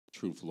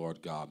truth,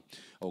 Lord God,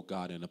 oh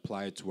God, and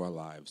apply it to our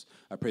lives.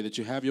 I pray that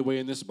you have your way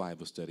in this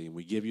Bible study, and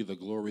we give you the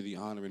glory, the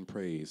honor, and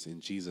praise in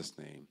Jesus'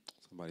 name.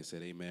 Somebody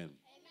said amen.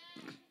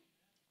 Amen.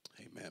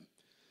 Amen.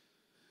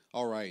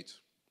 All right.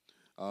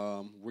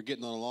 We're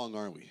getting on along,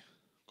 aren't we?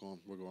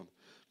 We're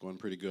going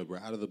pretty good. We're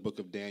out of the book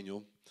of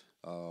Daniel.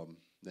 And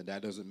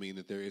that doesn't mean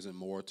that there isn't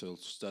more to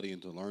study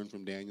and to learn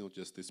from Daniel.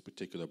 Just this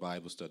particular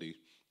Bible study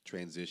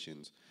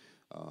transitions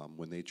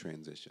when they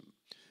transition.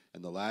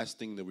 And the last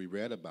thing that we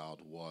read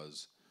about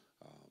was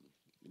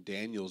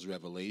Daniel's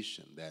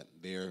revelation that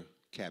their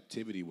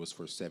captivity was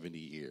for 70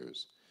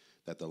 years,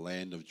 that the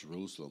land of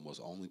Jerusalem was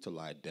only to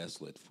lie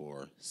desolate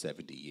for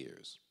 70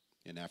 years.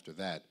 And after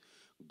that,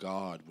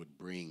 God would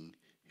bring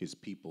his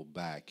people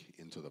back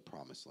into the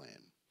promised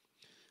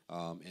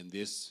land. And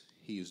this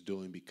he is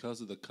doing because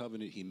of the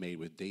covenant he made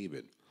with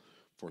David.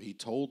 For he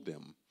told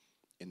them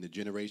in the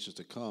generations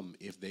to come,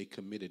 if they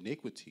commit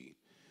iniquity,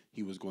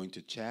 he was going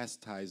to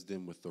chastise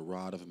them with the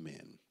rod of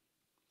men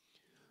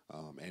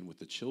and with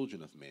the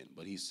children of men.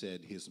 But he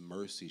said his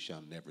mercy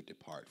shall never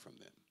depart from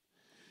them.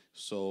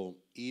 So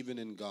even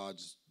in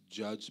God's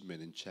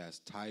judgment and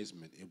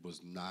chastisement, it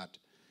was not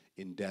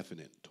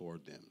indefinite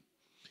toward them.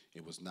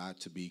 It was not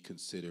to be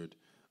considered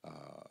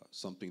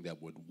something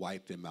that would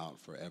wipe them out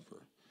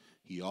forever.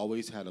 He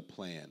always had a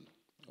plan.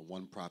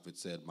 One prophet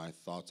said, my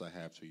thoughts I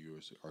have to you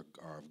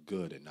are of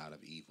good and not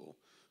of evil,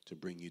 to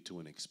bring you to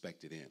an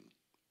expected end.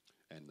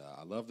 And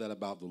I love that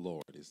about the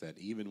Lord, is that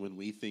even when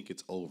we think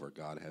it's over,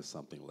 God has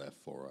something left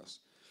for us,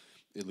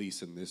 at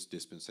least in this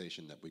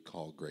dispensation that we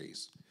call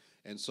grace.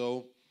 And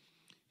so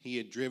he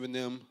had driven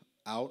them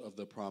out of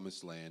the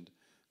promised land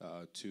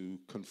to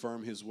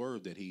confirm his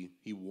word, that he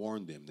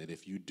warned them that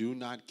if you do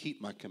not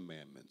keep my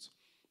commandments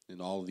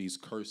and all these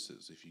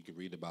curses, if you can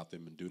read about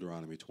them in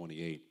Deuteronomy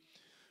 28,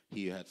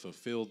 he had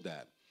fulfilled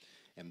that.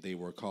 And they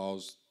were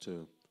caused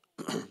to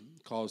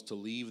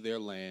leave their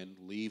land,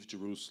 leave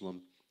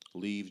Jerusalem,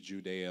 leave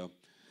Judea.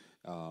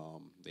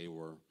 They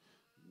were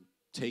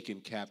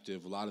taken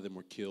captive. A lot of them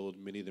were killed.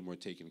 Many of them were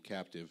taken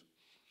captive.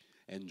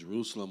 And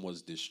Jerusalem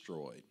was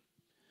destroyed.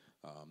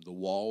 The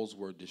walls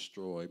were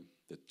destroyed.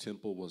 The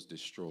temple was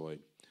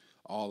destroyed.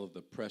 All of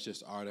the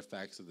precious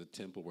artifacts of the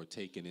temple were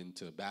taken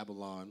into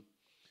Babylon.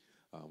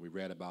 We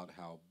read about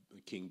how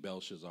King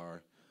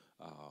Belshazzar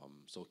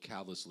so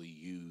callously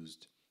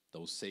used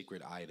those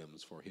sacred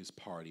items for his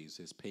parties,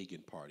 his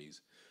pagan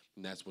parties.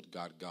 And that's what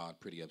got God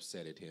pretty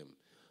upset at him,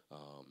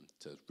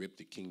 to rip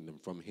the kingdom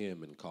from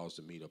him and cause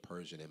the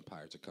Medo-Persian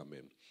Empire to come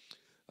in.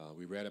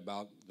 We read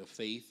about the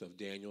faith of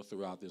Daniel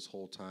throughout this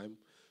whole time,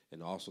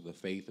 and also the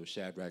faith of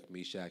Shadrach,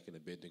 Meshach, and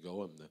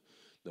Abednego, and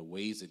the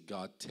ways that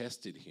God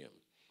tested him,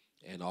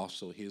 and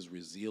also his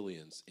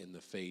resilience in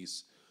the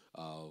face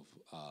of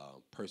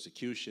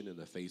persecution, in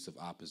the face of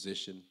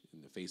opposition,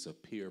 in the face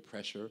of peer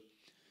pressure.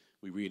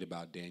 We read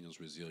about Daniel's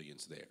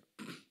resilience there.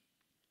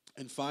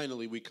 And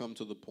finally, we come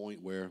to the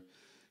point where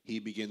he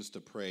begins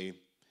to pray,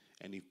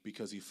 and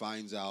because he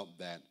finds out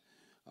that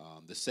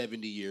the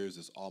 70 years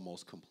is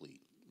almost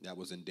complete. That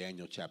was in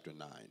Daniel chapter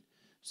 9.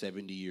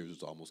 70 years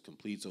is almost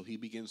complete. So he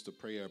begins to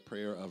pray a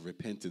prayer of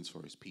repentance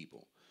for his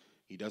people.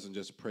 He doesn't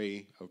just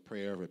pray a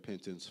prayer of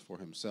repentance for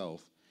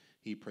himself.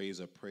 He prays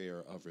a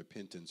prayer of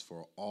repentance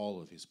for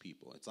all of his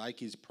people. It's like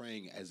he's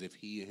praying as if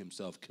he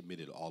himself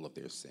committed all of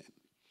their sin,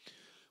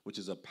 which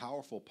is a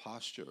powerful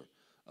posture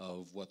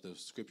of what the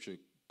scripture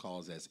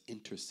calls as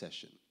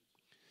intercession.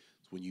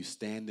 It's when you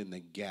stand in the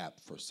gap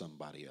for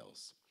somebody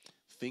else.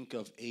 Think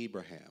of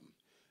Abraham,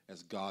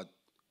 as God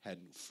had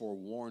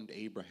forewarned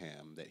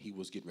Abraham that he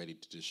was getting ready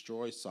to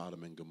destroy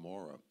Sodom and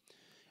Gomorrah.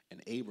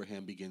 And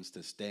Abraham begins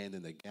to stand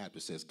in the gap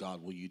and says,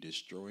 God, will you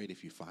destroy it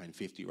if you find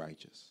 50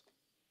 righteous?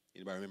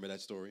 Anybody remember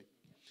that story?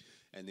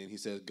 And then he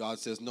says, God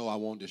says, no, I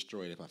won't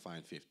destroy it if I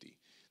find 50.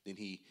 Then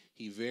he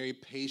very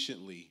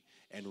patiently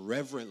and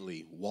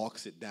reverently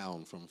walks it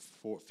down from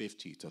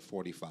 50 to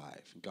 45.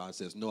 And God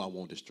says, no, I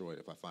won't destroy it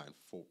if I find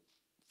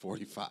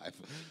 45.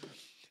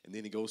 And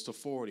then he goes to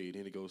 40, and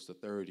then he goes to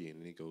 30, and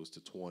then he goes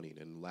to 20.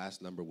 And the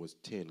last number was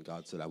 10.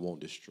 God said, I won't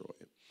destroy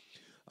it.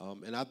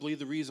 And I believe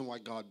the reason why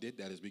God did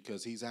that is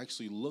because he's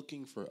actually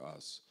looking for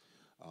us,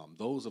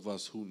 those of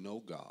us who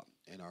know God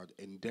and are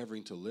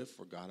endeavoring to live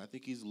for God. I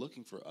think he's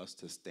looking for us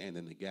to stand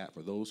in the gap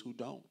for those who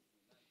don't.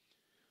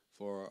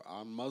 For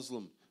our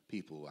Muslim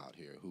people out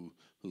here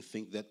who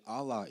think that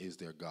Allah is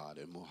their God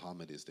and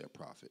Muhammad is their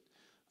prophet.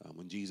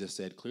 When Jesus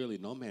said clearly,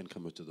 no man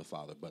cometh to the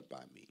Father but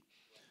by me.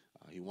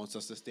 He wants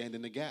us to stand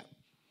in the gap.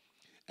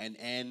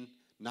 And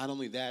not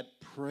only that,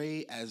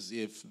 pray as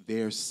if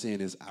their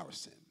sin is our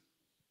sin.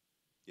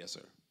 Yes,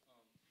 sir.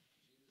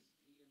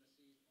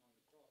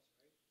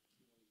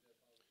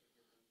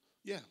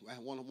 Yeah,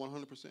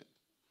 100%.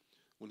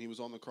 When he was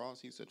on the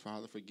cross, he said,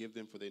 Father, forgive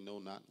them, for they know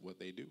not what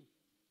they do.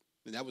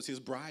 And that was his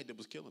bride that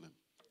was killing him.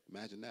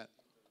 Imagine that.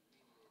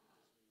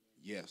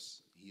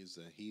 Yes, he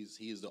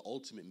is the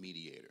ultimate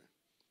mediator,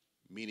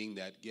 meaning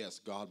that, yes,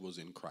 God was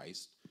in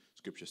Christ.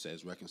 Scripture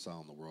says,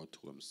 reconciling the world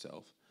to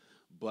himself.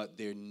 But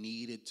there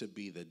needed to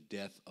be the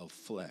death of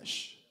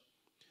flesh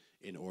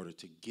in order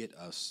to get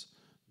us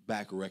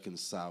back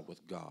reconciled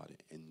with God.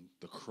 And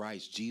the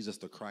Christ, Jesus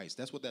the Christ,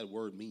 that's what that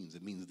word means.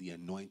 It means the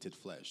anointed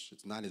flesh.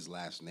 It's not his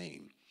last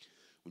name.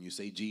 When you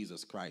say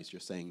Jesus Christ,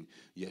 you're saying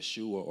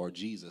Yeshua or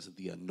Jesus,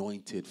 the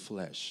anointed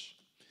flesh.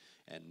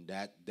 And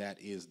that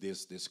is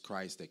this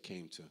Christ that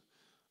came to.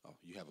 Oh,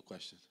 you have a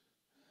question?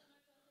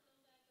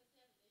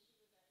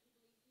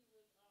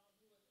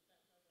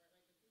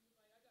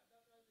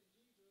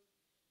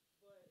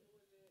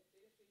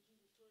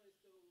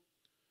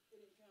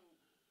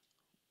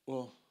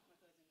 Well,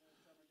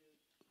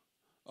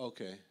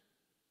 okay.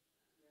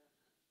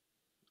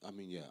 I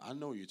mean, yeah, I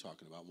know what you're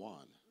talking about,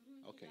 Juan.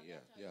 Okay,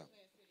 yeah.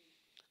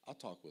 I'll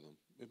talk with him.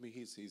 I mean,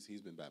 he's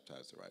been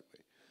baptized the right way.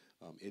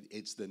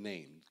 It's the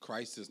name.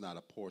 Christ is not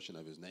a portion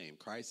of his name.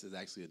 Christ is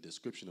actually a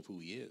description of who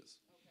he is.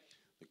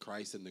 The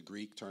Christ in the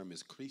Greek term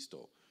is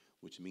Christo,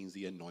 which means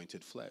the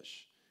anointed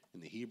flesh. In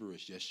the Hebrew,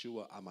 it's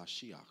Yeshua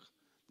HaMashiach.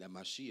 That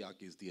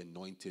Mashiach is the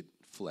anointed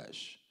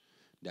flesh.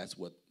 That's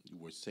what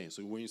we're saying.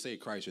 So when you say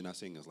Christ, you're not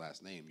saying his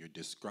last name. You're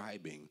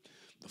describing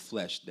the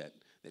flesh that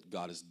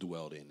God has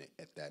dwelled in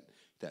at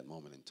that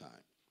moment in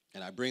time.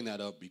 And I bring that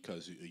up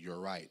because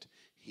you're right.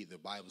 The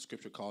Bible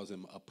scripture calls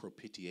him a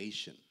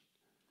propitiation.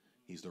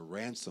 He's the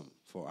ransom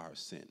for our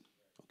sin.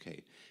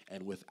 Okay.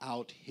 And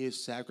without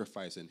his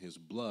sacrifice and his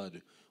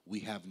blood, we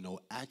have no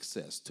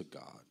access to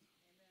God. Amen.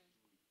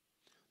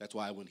 That's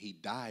why when he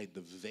died,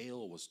 the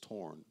veil was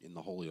torn in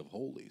the Holy of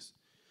Holies.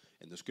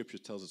 And the scripture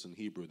tells us in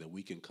Hebrew that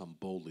we can come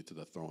boldly to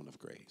the throne of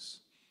grace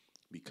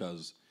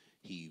because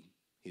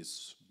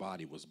his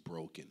body was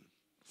broken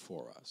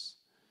for us.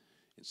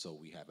 And so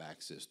we have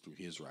access through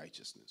his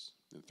righteousness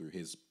and through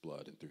his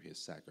blood and through his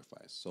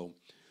sacrifice. So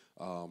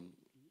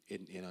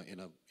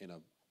in a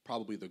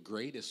probably the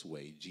greatest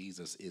way,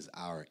 Jesus is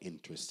our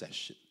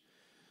intercession.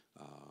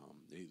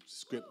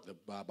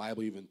 The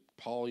Bible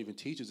Paul even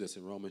teaches this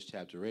in Romans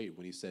chapter 8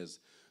 when he says,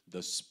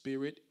 the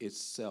Spirit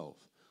itself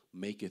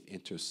maketh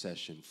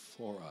intercession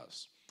for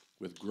us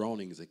with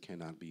groanings that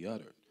cannot be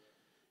uttered.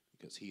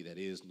 Because he that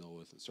is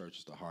knoweth and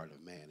searches the heart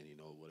of man, and he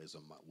knows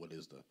what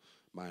is the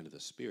mind of the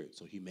Spirit.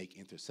 So he make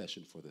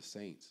intercession for the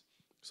saints.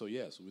 So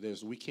yes,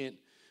 we can't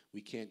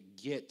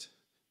get,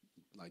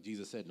 like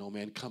Jesus said, no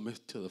man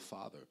cometh to the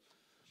Father.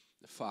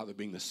 The Father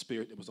being the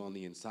Spirit that was on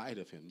the inside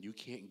of him. You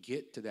can't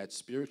get to that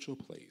spiritual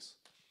place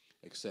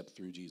except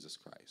through Jesus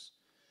Christ,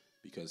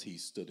 because he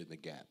stood in the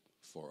gap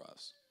for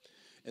us.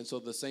 And so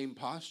the same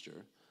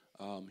posture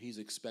he's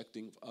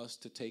expecting us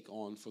to take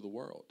on for the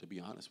world, to be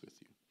honest with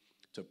you,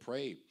 to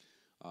pray.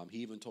 He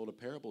even told a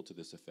parable to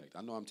this effect.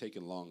 I know I'm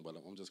taking long, but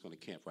I'm just going to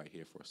camp right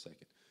here for a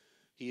second.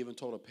 He even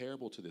told a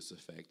parable to this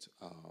effect.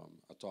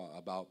 I thought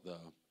about the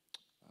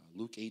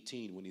Luke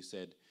 18 when he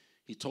said,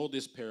 he told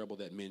this parable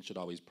that men should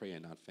always pray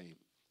and not faint.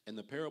 And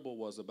the parable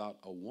was about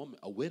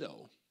a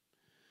widow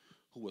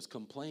who was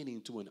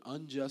complaining to an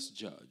unjust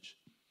judge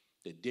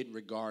that didn't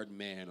regard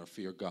man or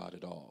fear God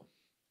at all.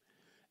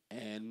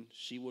 And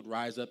she would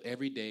rise up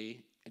every day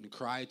and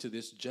cry to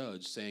this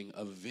judge saying,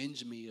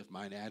 avenge me of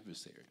mine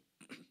adversary.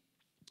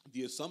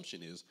 The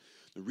assumption is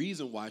the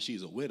reason why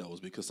she's a widow is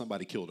because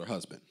somebody killed her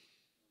husband.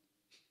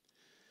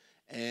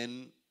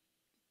 And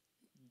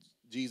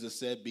Jesus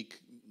said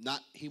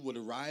he would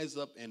rise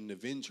up and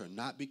avenge her,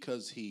 not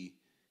because he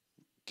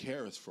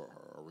cares for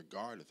her or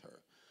regardeth her,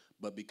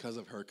 but because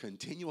of her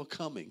continual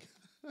coming.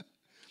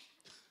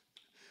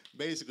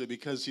 Basically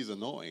because she's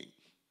annoying.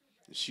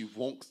 She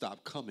won't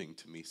stop coming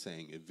to me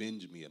saying,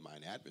 avenge me of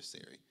mine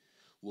adversary.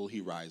 Will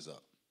he rise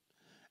up?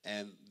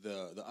 And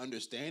the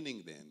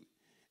understanding then,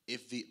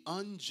 if the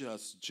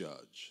unjust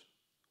judge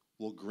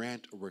will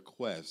grant a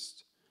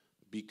request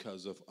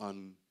because of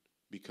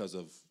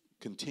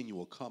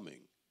continual coming,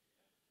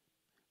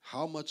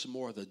 how much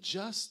more the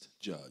just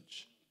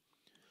judge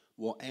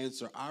will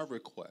answer our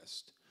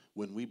request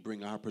when we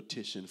bring our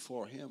petition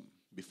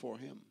before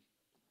him.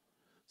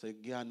 Say,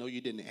 yeah, I know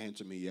you didn't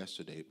answer me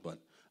yesterday, but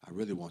I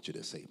really want you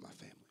to save my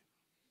family.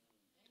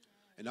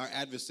 And our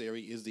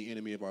adversary is the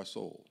enemy of our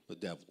soul, the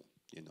devil.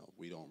 You know,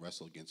 we don't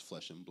wrestle against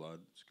flesh and blood,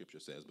 Scripture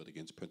says, but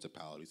against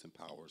principalities and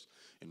powers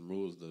and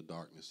rulers of the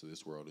darkness of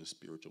this world and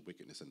spiritual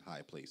wickedness in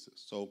high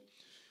places. So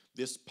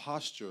this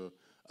posture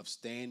of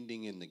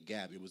standing in the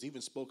gap, it was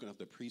even spoken of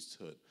the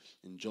priesthood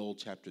in Joel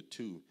chapter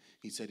 2.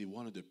 He said he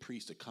wanted the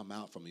priest to come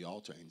out from the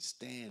altar and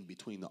stand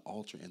between the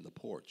altar and the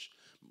porch,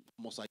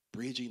 almost like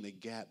bridging the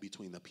gap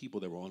between the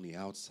people that were on the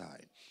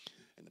outside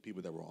and the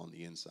people that were on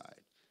the inside.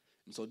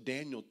 And so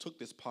Daniel took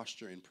this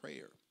posture in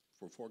prayer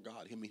before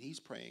God. I mean, he's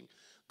praying,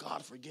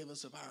 God, forgive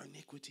us of our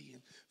iniquity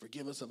and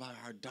forgive us of our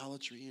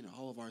idolatry and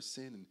all of our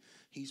sin. And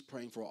he's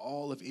praying for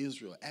all of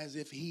Israel as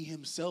if he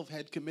himself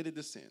had committed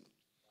the sin.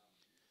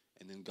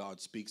 And then God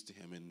speaks to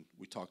him, and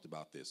we talked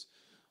about this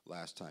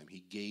last time.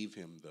 He gave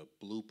him the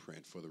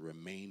blueprint for the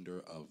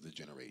remainder of the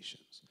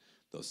generations,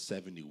 those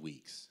 70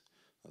 weeks,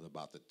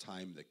 about the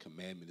time the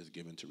commandment is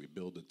given to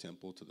rebuild the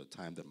temple to the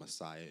time that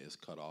Messiah is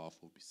cut off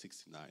will be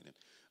 69. And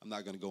I'm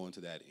not going to go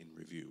into that in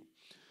review.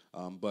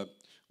 But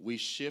we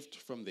shift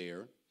from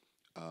there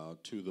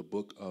to the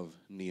book of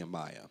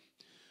Nehemiah.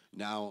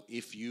 Now,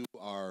 if you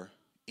are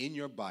in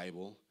your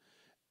Bible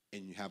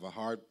and you have a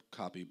hard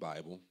copy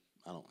Bible,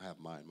 I don't have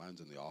mine.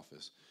 Mine's in the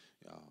office.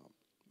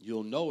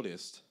 You'll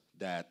notice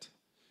that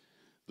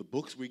the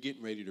books we're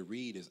getting ready to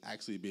read is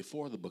actually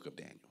before the book of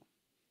Daniel.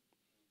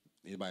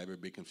 Anybody ever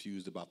be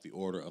confused about the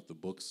order of the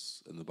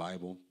books in the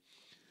Bible?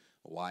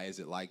 Why is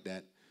it like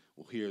that?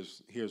 Well,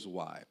 here's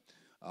why.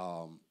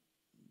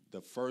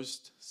 The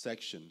first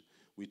section,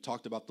 we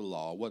talked about the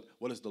law.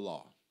 What is the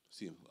law?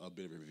 See a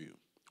bit of a review.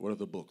 What are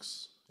the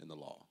books in the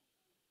law?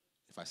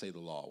 If I say the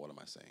law, what am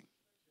I saying?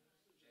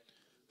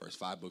 First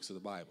 5 books of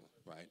the Bible,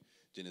 right?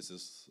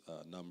 Genesis,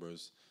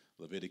 Numbers,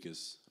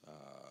 Leviticus,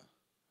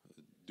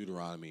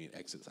 Deuteronomy, and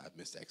Exodus. I've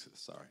missed Exodus,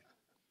 sorry.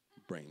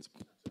 Brains.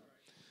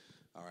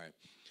 All right.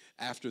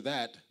 After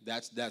that,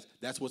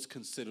 that's what's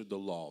considered the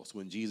law. So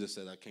when Jesus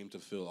said, I came to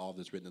fulfill all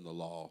that's written in the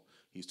law,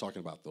 he's talking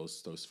about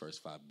those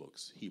first 5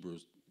 books.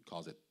 Hebrews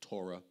calls it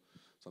Torah.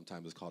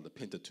 Sometimes it's called the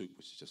Pentateuch,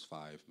 which is just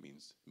 5,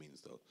 means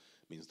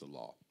the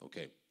law.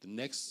 Okay. The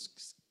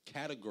next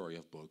category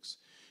of books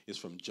is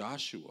from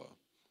Joshua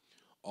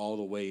all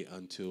the way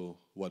until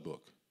what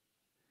book?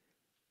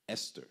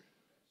 Esther.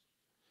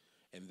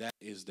 And that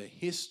is the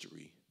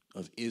history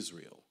of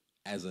Israel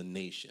as a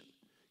nation.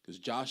 Because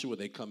Joshua,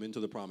 they come into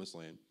the promised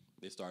land.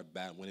 They start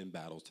winning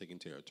battles, taking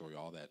territory,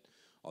 all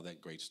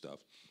that great stuff.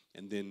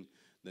 And then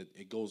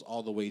it goes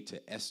all the way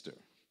to Esther.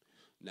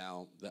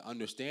 Now, the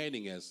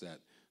understanding is that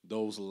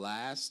those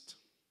last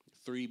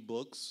 3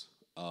 books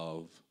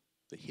of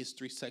the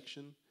history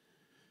section,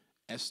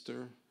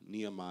 Esther,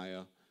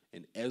 Nehemiah,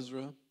 and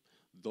Ezra,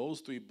 those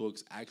 3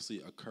 books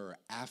actually occur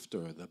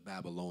after the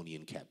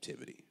Babylonian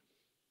captivity.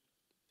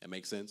 That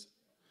makes sense?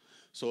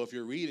 So if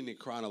you're reading it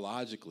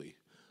chronologically,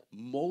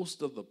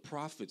 most of the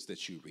prophets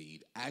that you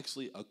read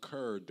actually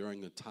occurred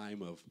during the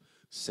time of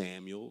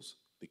Samuel's,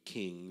 the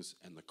Kings,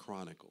 and the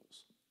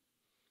Chronicles.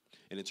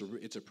 And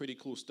it's a pretty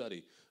cool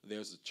study.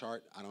 There's a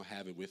chart, I don't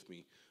have it with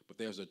me, but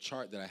there's a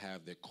chart that I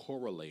have that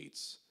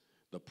correlates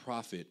the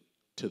prophet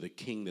to the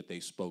king that they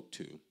spoke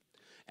to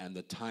and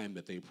the time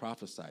that they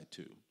prophesied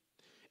to.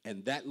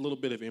 And that little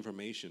bit of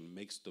information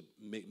makes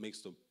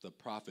the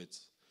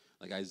prophets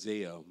like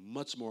Isaiah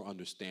much more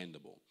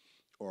understandable,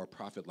 or a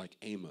prophet like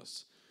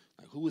Amos.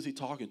 Like, who is he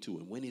talking to,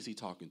 and when is he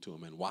talking to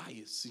him, and why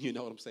is, you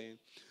know what I'm saying?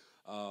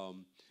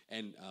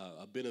 And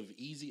a bit of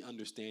easy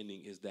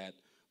understanding is that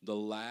the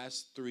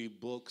last 3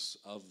 books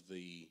of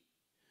the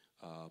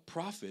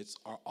prophets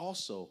are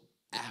also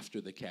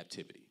after the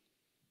captivity.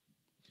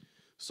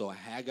 So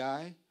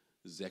Haggai,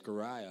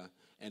 Zechariah,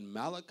 and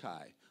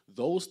Malachi,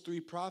 those 3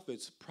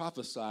 prophets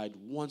prophesied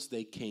once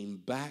they came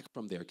back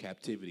from their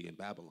captivity in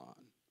Babylon.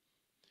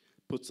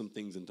 Put some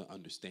things into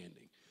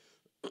understanding.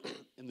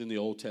 And then the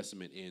Old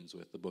Testament ends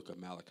with the book of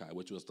Malachi,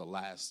 which was the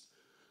last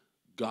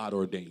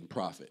God-ordained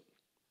prophet.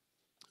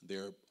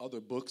 There are other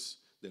books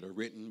that are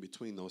written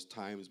between those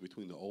times,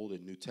 between the Old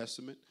and New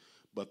Testament,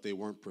 but they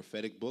weren't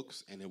prophetic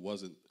books, and it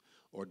wasn't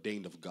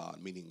ordained of God,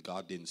 meaning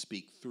God didn't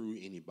speak through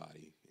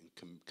anybody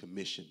and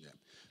commission them.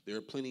 There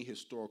are plenty of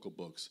historical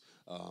books.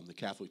 The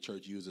Catholic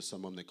Church uses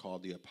some of them. They call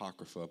the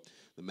Apocrypha,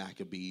 the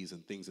Maccabees,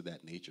 and things of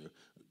that nature.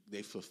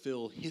 They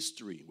fulfill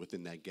history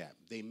within that gap.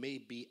 They may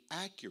be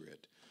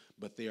accurate,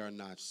 but they are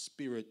not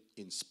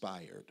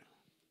spirit-inspired.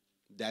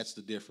 That's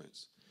the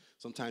difference.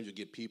 Sometimes you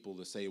get people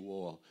that say,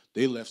 well,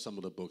 they left some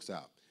of the books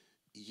out.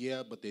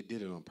 Yeah, but they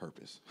did it on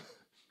purpose.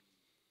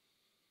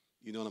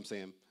 You know what I'm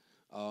saying?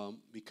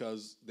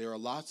 Because there are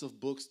lots of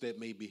books that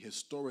may be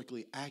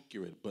historically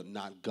accurate, but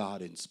not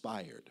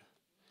God-inspired.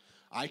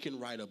 I can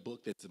write a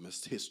book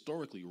that's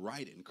historically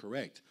right and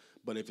correct,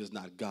 but if it's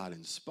not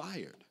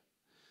God-inspired,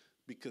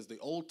 because the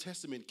Old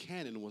Testament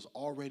canon was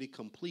already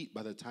complete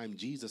by the time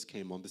Jesus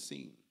came on the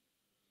scene.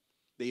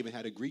 They even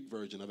had a Greek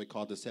version of it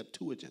called the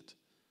Septuagint.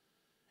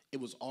 It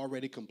was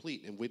already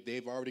complete, and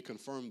they've already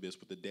confirmed this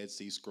with the Dead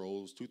Sea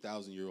Scrolls,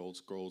 2,000-year-old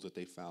scrolls that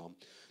they found,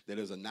 that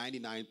there's a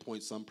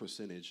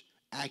 99%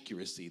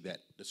 accuracy that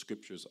the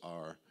scriptures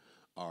are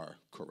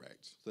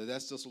correct. So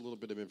that's just a little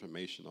bit of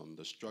information on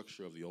the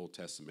structure of the Old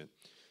Testament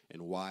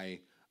and why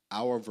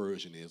our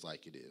version is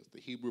like it is. The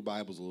Hebrew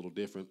Bible is a little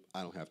different.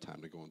 I don't have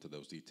time to go into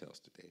those details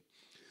today.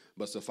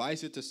 But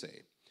suffice it to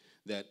say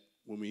that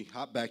when we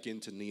hop back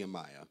into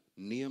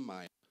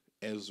Nehemiah,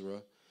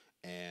 Ezra,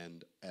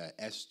 and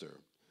Esther,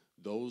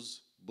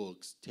 those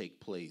books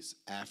take place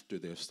after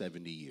their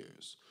 70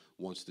 years,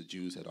 once the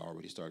Jews had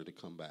already started to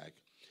come back.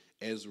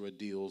 Ezra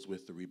deals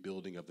with the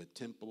rebuilding of the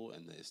temple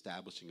and the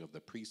establishing of the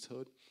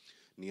priesthood.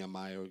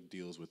 Nehemiah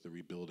deals with the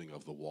rebuilding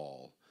of the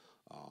wall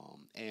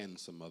and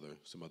some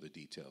other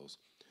details.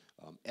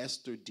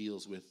 Esther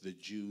deals with the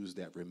Jews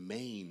that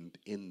remained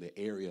in the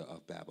area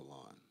of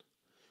Babylon,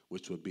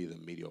 which would be the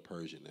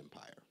Medo-Persian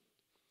Empire.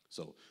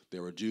 So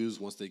there were Jews,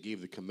 once they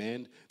gave the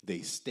command,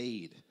 they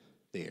stayed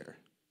there.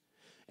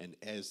 And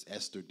as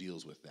Esther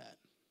deals with that.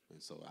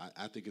 And so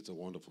I think it's a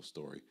wonderful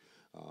story.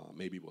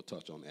 Maybe we'll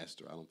touch on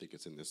Esther. I don't think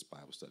it's in this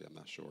Bible study. I'm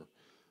not sure.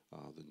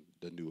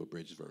 The new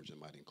abridged version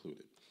might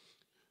include it.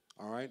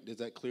 All right. Is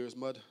that clear as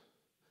mud?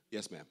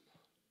 Yes, ma'am.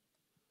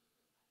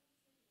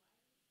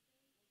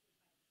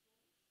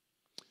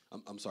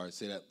 I'm sorry.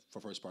 Say that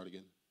for first part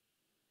again.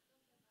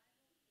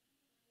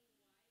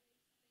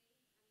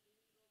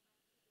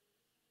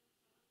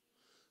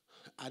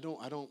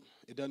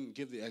 it doesn't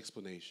give the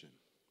explanation,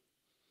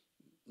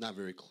 not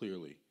very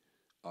clearly.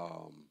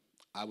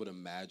 I would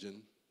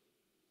imagine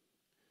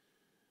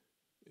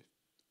if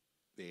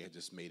they had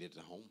just made it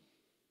at home.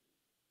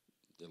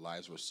 Their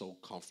lives were so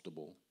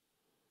comfortable.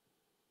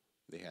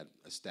 They had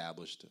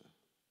established,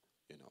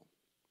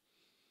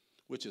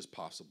 which is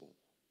possible,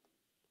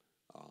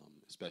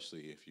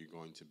 especially if you're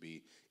going to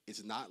be.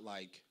 It's not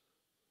like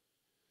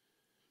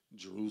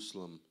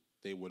Jerusalem,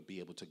 they would be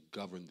able to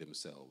govern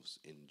themselves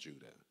in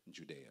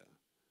Judea,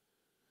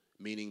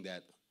 meaning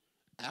that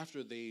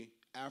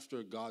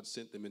after God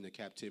sent them into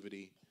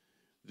captivity,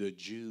 the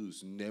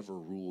Jews never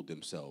ruled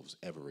themselves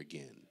ever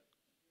again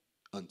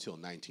until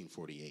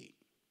 1948.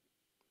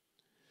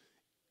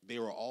 They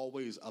were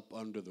always up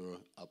under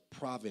a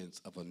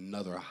province of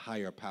another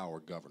higher power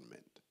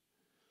government.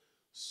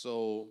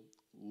 So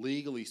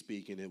legally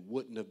speaking, it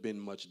wouldn't have been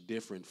much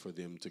different for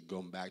them to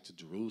go back to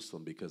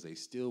Jerusalem because they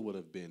still would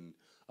have been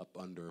up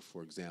under,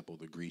 for example,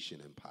 the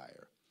Grecian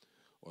Empire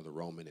or the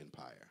Roman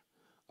Empire.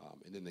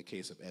 And in the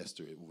case of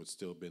Esther, it would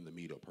still have been the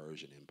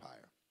Medo-Persian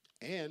Empire.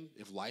 And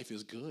if life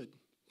is good,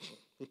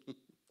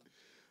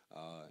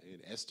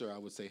 and Esther, I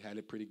would say, had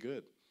it pretty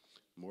good.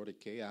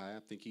 Mordecai, I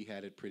think he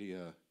had it pretty.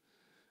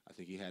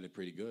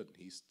 Good.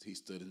 He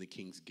stood in the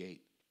king's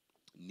gate.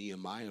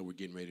 Nehemiah, we're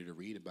getting ready to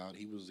read about.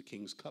 He was the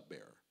king's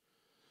cupbearer.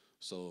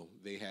 So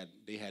they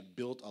had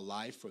built a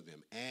life for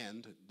them,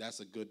 and that's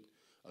a good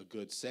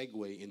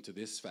segue into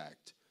this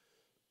fact.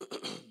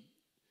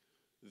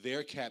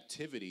 Their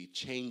captivity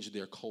changed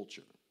their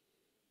culture.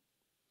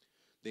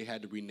 They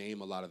had to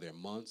rename a lot of their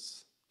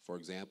months. For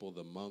example,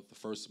 the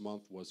first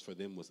month was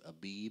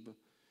Abib,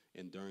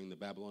 and during the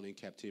Babylonian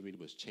captivity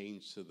was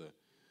changed to the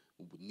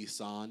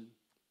Nisan,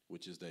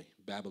 which is the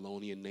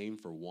Babylonian name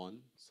for one.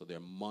 So their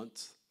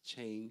months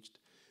changed.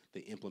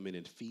 They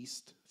implemented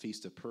Feast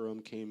of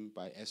Purim came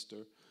by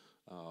Esther.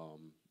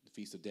 The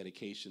Feast of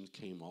Dedication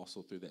came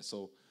also through that.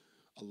 So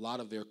a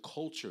lot of their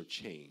culture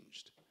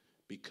changed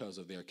because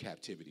of their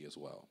captivity as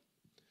well.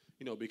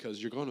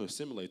 Because you're going to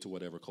assimilate to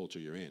whatever culture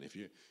you're in.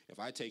 If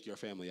I take your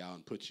family out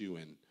and put you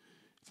in,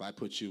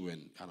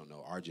 I don't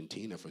know,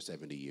 Argentina for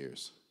 70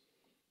 years,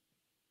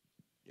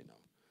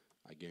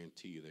 I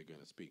guarantee you they're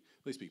going to speak.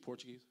 They speak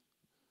Portuguese?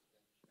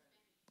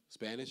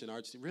 Spanish in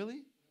Argentina?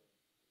 Really?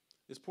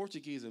 It's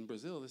Portuguese in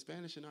Brazil. There's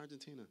Spanish in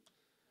Argentina.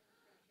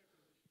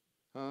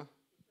 Huh?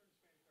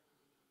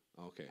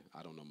 Okay,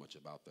 I don't know much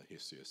about the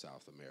history of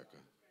South America,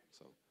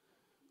 so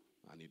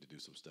I need to do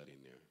some studying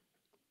there.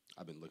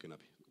 I've been looking up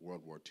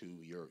World War II,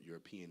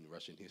 European,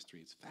 Russian history.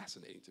 It's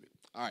fascinating to me.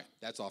 All right,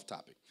 that's off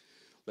topic.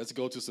 Let's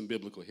go to some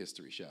biblical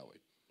history, shall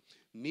we?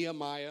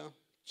 Nehemiah,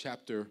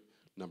 chapter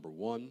number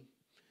 1.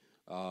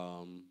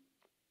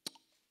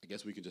 I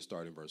guess we can just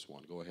start in verse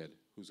 1. Go ahead.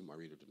 Who's my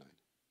reader tonight?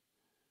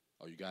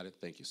 Oh, you got it?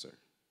 Thank you, sir.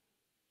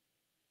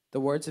 The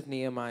words of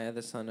Nehemiah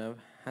the son of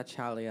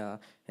Hachaliah.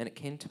 And it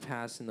came to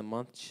pass in the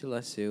month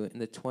Shillesu, in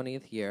the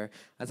 20th year,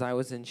 as I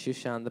was in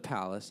Shushan the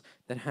palace,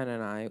 that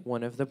Hanani,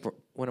 one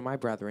of my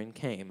brethren,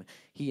 came,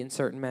 he and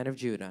certain men of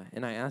Judah.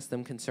 And I asked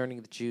them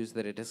concerning the Jews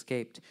that had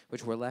escaped,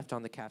 which were left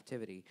on the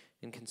captivity,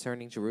 and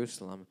concerning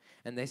Jerusalem.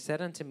 And they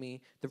said unto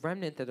me, the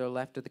remnant that are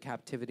left of the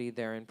captivity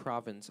there in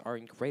province are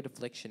in great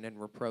affliction and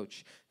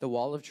reproach. The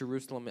wall of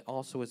Jerusalem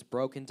also is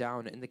broken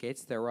down, and the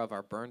gates thereof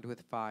are burned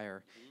with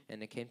fire.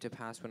 And it came to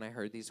pass when I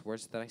heard these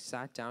words that I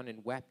sat down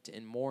and wept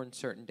and mourned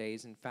certain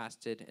days and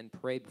fasted and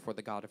prayed before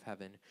the God of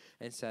heaven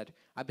and said,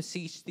 I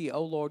beseech thee,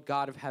 O Lord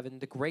God of heaven,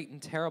 the great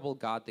and terrible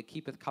God that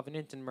keepeth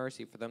covenant and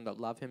mercy for them that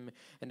love him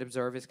and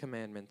observe his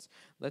commandments.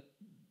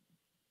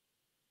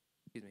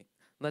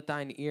 Let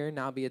thine ear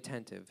now be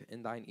attentive,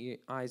 and thine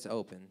eyes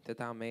open, that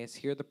thou mayest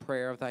hear the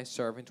prayer of thy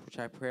servant, which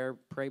I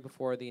pray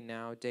before thee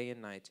now, day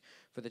and night,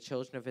 for the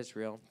children of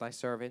Israel, thy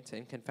servant,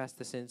 and confess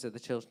the sins of the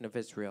children of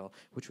Israel,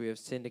 which we have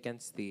sinned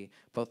against thee.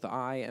 Both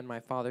I and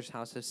my father's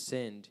house have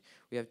sinned.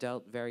 We have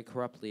dealt very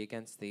corruptly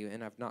against thee,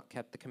 and have not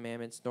kept the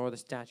commandments, nor the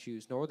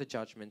statutes, nor the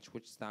judgments,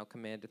 which thou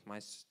commandest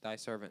thy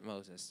servant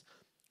Moses.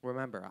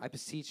 Remember, I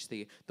beseech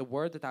thee, the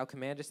word that thou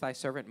commandest thy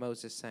servant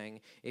Moses, saying,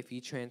 if ye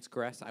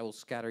transgress, I will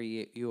scatter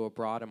you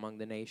abroad among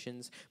the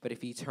nations. But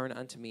if ye turn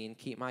unto me and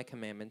keep my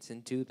commandments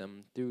and do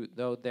them,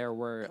 though there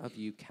were of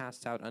you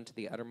cast out unto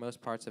the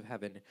uttermost parts of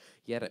heaven,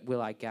 yet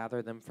will I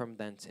gather them from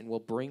thence, and will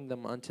bring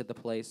them unto the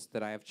place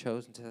that I have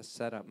chosen to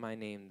set up my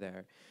name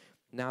there.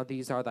 Now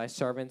these are thy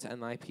servants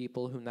and thy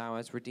people, whom thou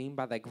hast redeemed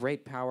by thy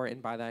great power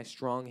and by thy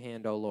strong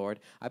hand, O Lord.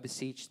 I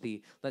beseech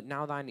thee, let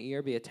now thine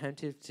ear be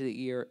attentive to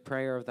the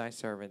prayer of thy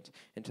servant,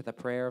 and to the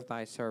prayer of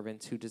thy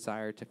servants who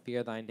desire to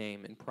fear thy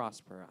name and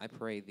prosper, I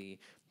pray thee,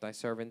 thy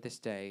servant this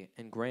day,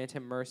 and grant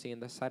him mercy in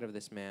the sight of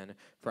this man,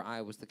 for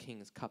I was the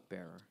king's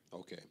cupbearer.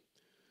 Okay.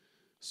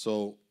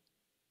 So,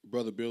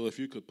 Brother Bill, if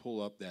you could pull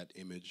up that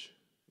image,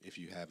 if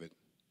you have it,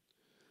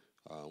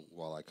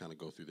 while I kind of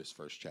go through this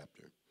first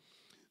chapter.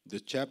 The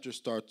chapter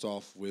starts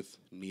off with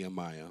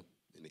Nehemiah,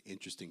 and an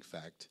interesting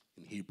fact,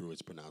 in Hebrew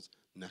it's pronounced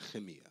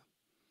Nehemiah.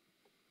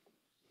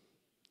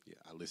 Yeah,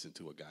 I listened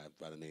to a guy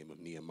by the name of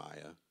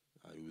Nehemiah.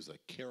 He was a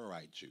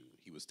Karaite Jew.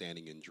 He was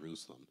standing in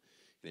Jerusalem.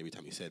 And every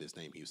time he said his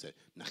name, he would say,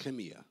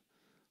 Nehemiah.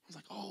 I was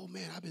like, oh,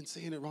 man, I've been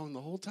saying it wrong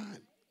the whole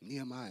time.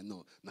 Nehemiah,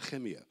 no,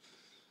 Nehemiah.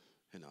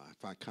 You know,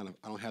 I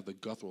don't have the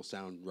guttural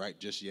sound right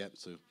just yet,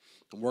 so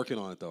I'm working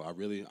on it though. I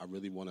really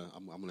want to.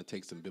 I'm going to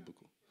take some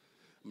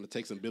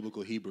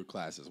biblical Hebrew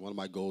classes. One of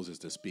my goals is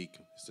to speak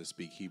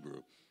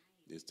Hebrew,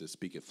 is to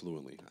speak it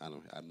fluently.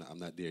 I'm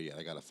not there yet.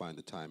 I got to find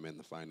the time and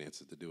the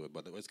finances to do it,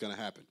 but it's going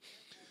to happen.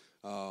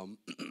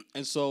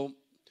 And so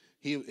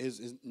he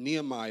is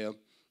Nehemiah,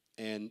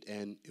 and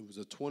it was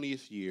the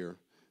 20th year.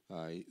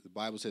 The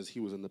Bible says he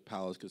was in the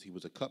palace because he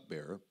was a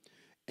cupbearer,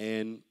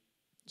 and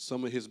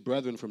some of his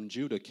brethren from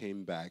Judah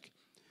came back,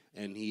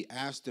 and he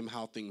asked them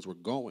how things were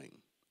going.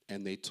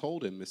 And they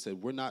told him, they said,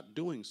 we're not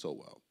doing so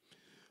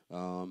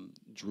well.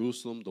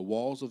 Jerusalem, the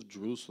walls of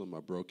Jerusalem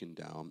are broken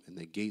down, and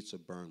the gates are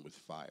burned with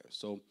fire.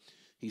 So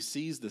he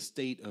sees the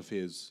state of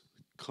his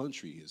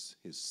country,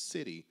 his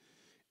city,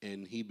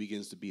 and he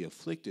begins to be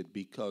afflicted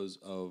because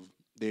of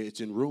it's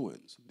in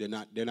ruins. They're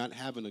not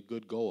having a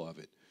good go of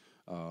it,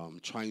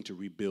 trying to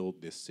rebuild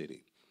this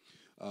city,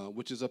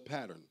 which is a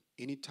pattern.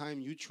 Anytime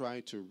you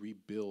try to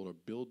rebuild or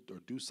build or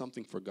do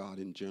something for God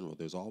in general,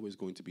 there's always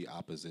going to be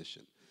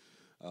opposition.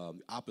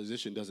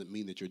 Opposition doesn't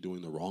mean that you're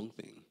doing the wrong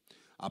thing.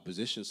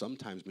 Opposition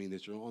sometimes means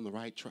that you're on the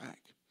right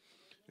track.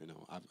 You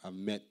know, I've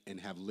met and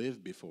have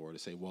lived before to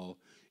say, well,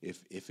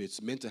 if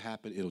it's meant to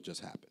happen, it'll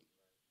just happen.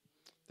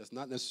 That's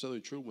not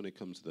necessarily true when it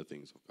comes to the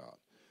things of God.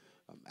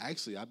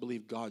 Actually, I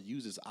believe God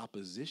uses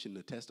opposition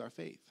to test our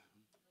faith,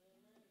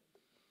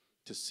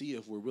 to see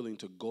if we're willing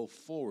to go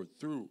forward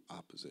through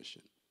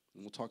opposition.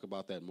 And we'll talk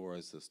about that more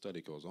as the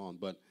study goes on.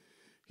 But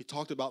he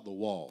talked about the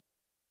wall.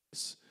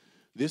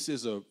 This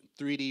is a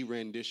 3D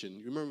rendition.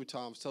 You remember,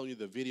 Tom, I was telling you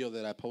the video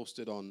that I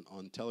posted on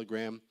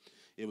Telegram?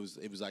 It was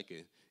like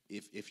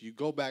if you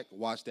go back,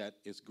 watch that,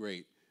 it's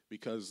great.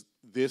 Because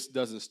this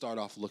doesn't start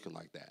off looking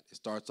like that. It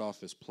starts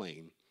off as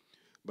plain.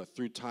 But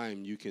through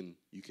time, you can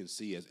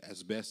see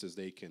as best as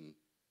they can,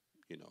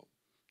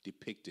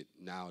 depict it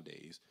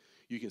nowadays.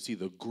 You can see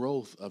the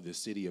growth of the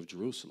city of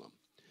Jerusalem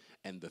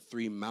and the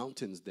 3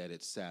 mountains that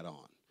it sat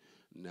on.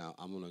 Now,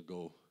 I'm going to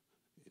go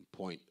and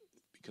point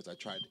because I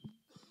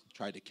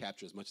tried to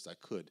capture as much as I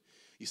could.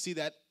 You see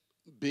that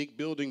big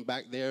building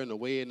back there and the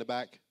way in the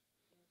back?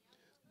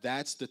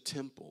 That's the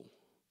temple.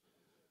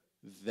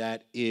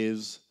 That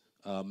is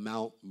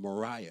Mount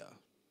Moriah.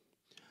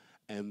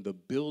 And the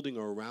building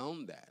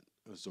around that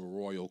is the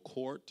royal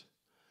court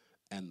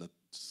and the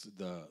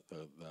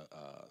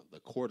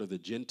court of the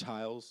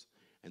Gentiles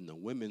and the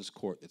women's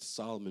court that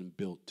Solomon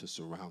built to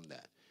surround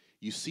that.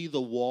 You see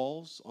the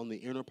walls on the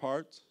inner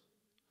parts?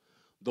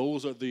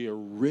 Those are the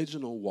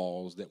original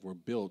walls that were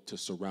built to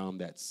surround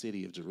that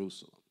city of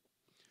Jerusalem.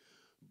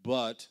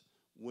 But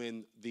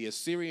when the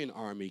Assyrian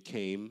army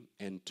came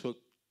and took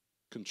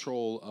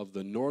control of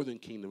the northern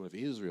kingdom of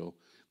Israel,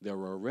 there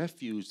were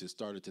refugees that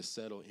started to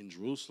settle in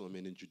Jerusalem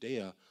and in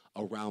Judea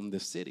around the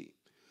city.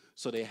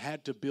 So they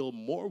had to build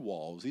more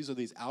walls. These are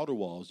these outer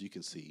walls you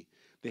can see.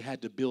 They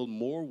had to build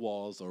more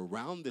walls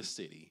around the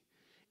city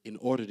in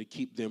order to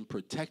keep them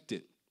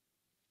protected.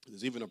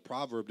 There's even a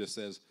proverb that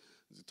says,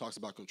 it talks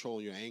about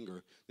controlling your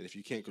anger, that if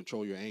you can't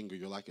control your anger,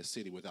 you're like a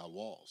city without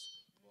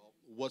walls. Well,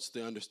 what's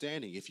the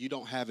understanding? If you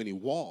don't have any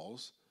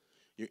walls,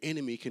 your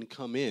enemy can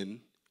come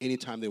in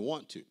anytime they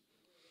want to.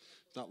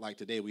 It's not like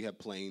today we have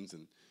planes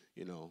and,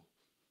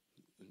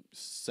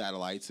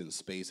 satellites in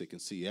space that can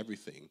see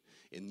everything.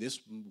 In this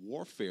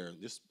warfare,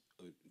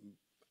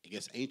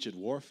 ancient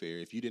warfare,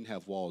 if you didn't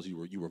have walls,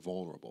 you were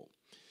vulnerable.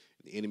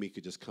 The enemy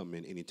could just come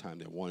in anytime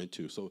they wanted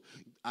to. So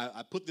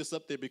I put this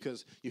up there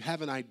because you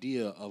have an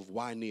idea of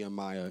why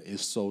Nehemiah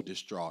is so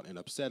distraught and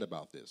upset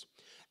about this.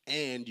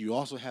 And you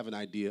also have an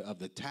idea of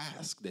the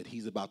task that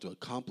he's about to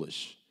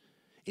accomplish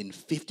in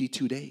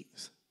 52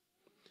 days.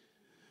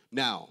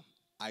 Now,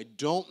 I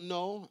don't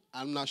know,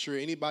 I'm not sure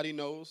anybody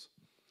knows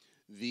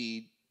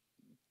the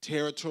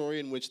territory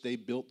in which they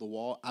built the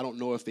wall. I don't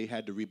know if they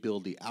had to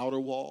rebuild the outer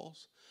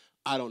walls.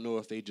 I don't know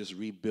if they just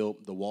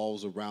rebuilt the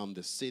walls around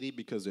the city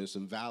because there's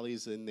some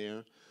valleys in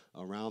there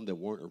around that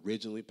weren't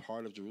originally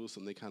part of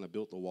Jerusalem. They kind of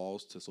built the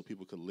walls so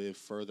people could live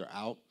further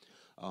out.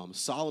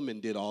 Solomon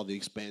did all the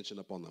expansion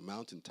up on the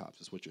mountaintops.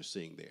 That's what you're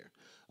seeing there.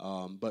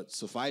 But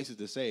suffice it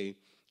to say,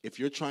 if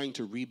you're trying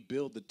to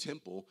rebuild the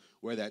temple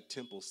where that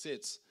temple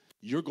sits,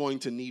 you're going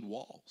to need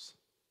walls.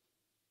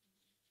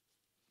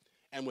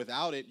 And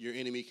without it, your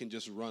enemy can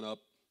just run up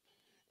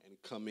and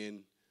come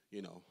in,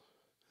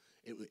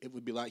 It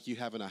would be like you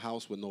having a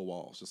house with no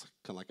walls, just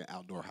kind of like an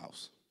outdoor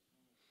house.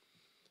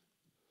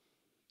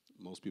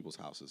 Most people's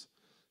houses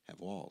have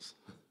walls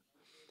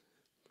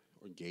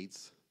or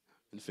gates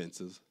and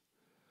fences,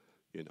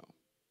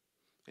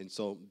 And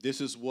so this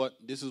is what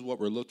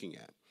we're looking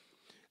at.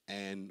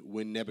 And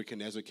when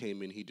Nebuchadnezzar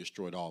came in, he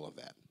destroyed all of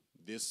that.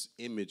 This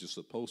image is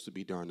supposed to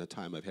be during the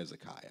time of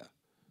Hezekiah,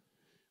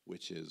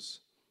 which is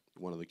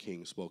one of the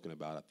kings spoken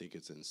about. I think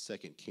it's in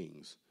 2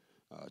 Kings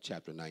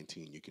chapter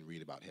 19. You can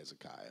read about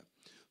Hezekiah.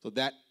 So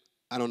that,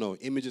 I don't know,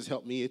 images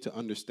help me to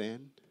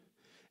understand.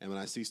 And when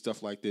I see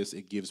stuff like this,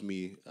 it gives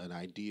me an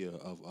idea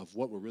of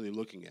what we're really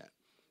looking at.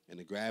 and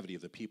the gravity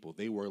of the people,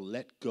 they were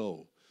let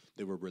go.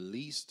 They were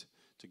released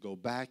to go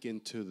back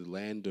into the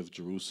land of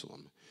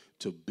Jerusalem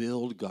to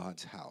build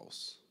God's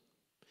house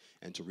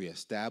and to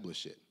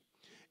reestablish it.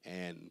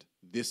 And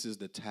this is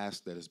the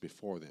task that is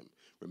before them.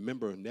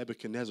 Remember,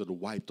 Nebuchadnezzar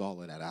wiped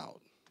all of that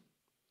out.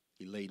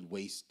 He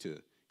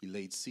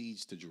laid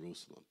siege to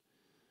Jerusalem,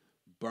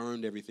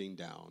 burned everything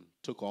down,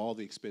 took all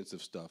the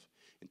expensive stuff,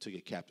 and took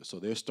it captive. So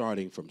they're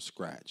starting from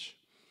scratch.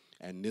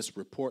 And this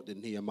report that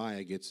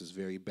Nehemiah gets is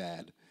very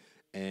bad.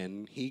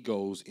 And he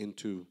goes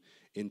into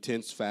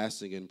intense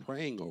fasting and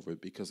praying over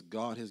it because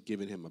God has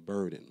given him a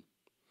burden.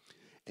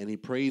 And he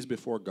prays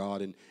before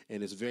God, and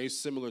it's very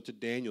similar to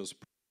Daniel's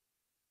prayer.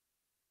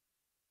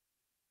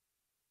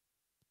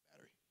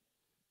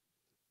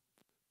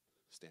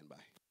 Stand by.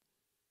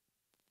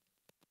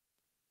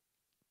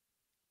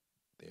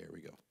 There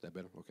we go. Is that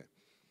better? Okay.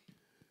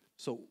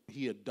 So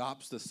he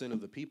adopts the sin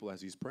of the people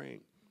as he's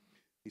praying.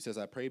 He says,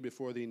 I pray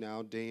before thee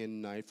now day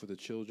and night for the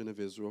children of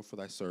Israel, for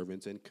thy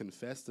servants, and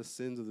confess the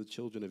sins of the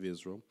children of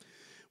Israel,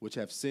 which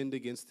have sinned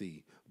against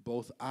thee.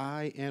 Both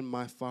I and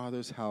my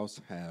father's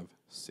house have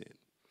sinned.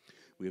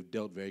 We have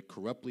dealt very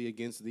corruptly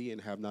against thee and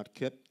have not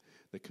kept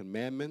the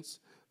commandments,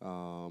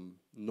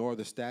 nor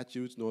the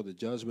statutes, nor the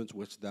judgments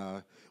which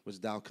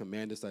thou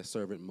commandest thy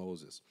servant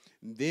Moses.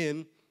 And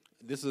then,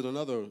 this is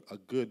a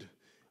good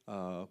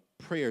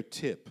prayer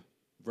tip.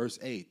 Verse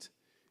 8,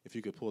 if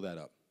you could pull that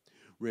up.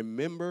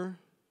 Remember,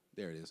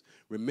 there it is.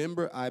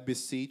 Remember, I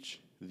beseech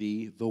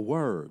thee, the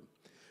word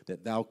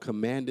that thou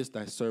commandest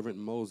thy servant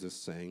Moses,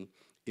 saying,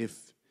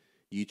 if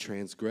ye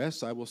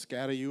transgress, I will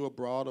scatter you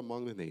abroad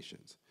among the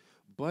nations.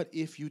 But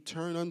if you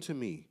turn unto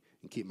me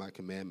and keep my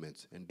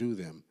commandments and do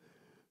them,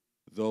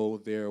 though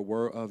there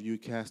were of you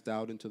cast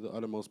out into the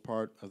uttermost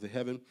part of the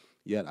heaven,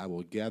 yet I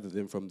will gather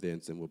them from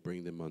thence and will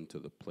bring them unto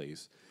the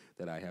place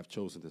that I have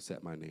chosen to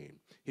set my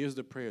name. Here's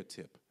the prayer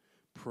tip.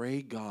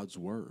 Pray God's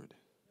word.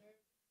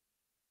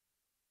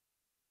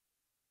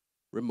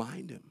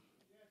 Remind him.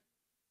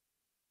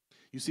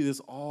 You see this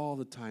all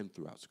the time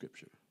throughout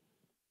Scripture.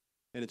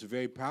 And it's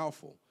very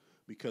powerful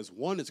because,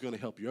 one, it's going to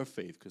help your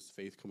faith because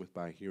faith cometh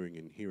by hearing,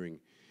 and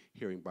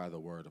hearing by the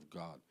word of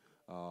God.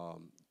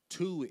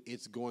 Two,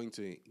 it's going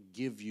to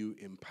give you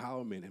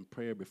empowerment and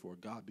prayer before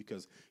God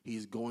because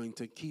he's going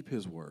to keep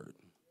his word.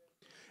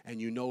 And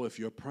you know if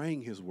you're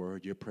praying his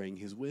word, you're praying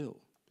his will.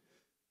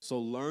 So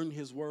learn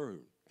his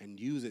word and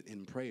use it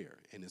in prayer,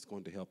 and it's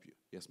going to help you.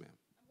 Yes, ma'am.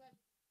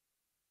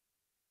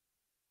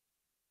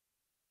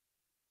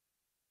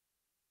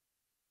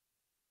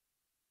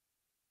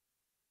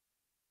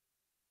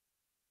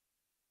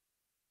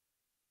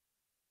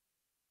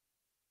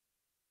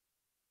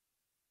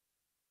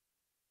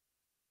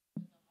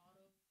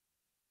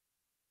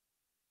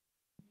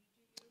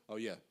 Oh,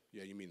 yeah.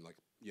 Yeah, you mean like,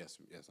 yes,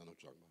 I know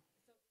what you're talking about.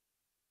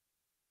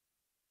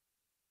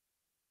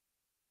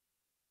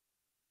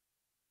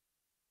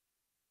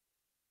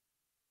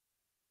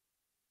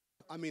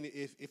 I mean,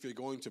 if you're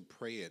going to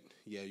pray it,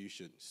 yeah, you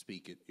should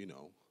speak it,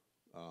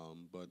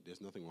 but there's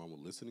nothing wrong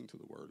with listening to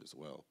the word as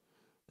well.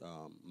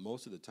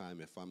 Most of the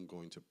time, if I'm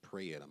going to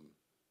pray it,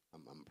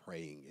 I'm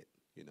praying it,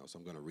 so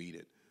I'm going to read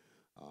it.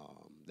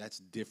 That's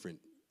different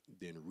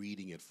than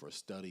reading it for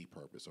study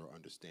purpose or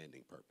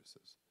understanding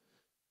purposes.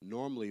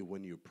 Normally,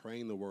 when you're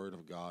praying the word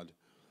of God,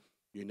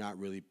 you're not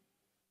really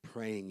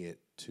praying it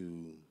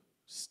to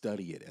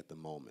study it at the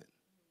moment.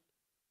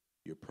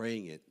 You're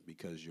praying it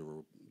because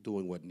you're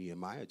doing what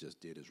Nehemiah just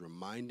did, is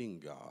reminding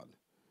God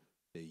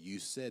that you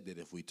said that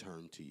if we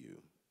turn to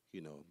you,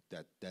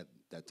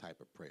 that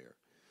type of prayer.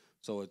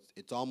 So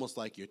it's almost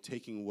like you're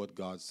taking what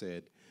God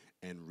said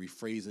and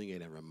rephrasing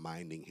it and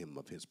reminding him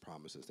of his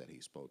promises that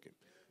he's spoken.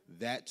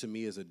 That, to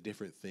me, is a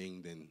different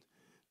thing than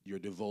your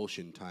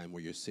devotion time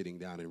where you're sitting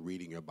down and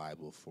reading your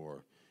Bible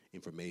for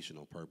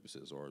informational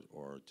purposes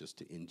or just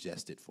to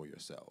ingest it for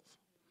yourself.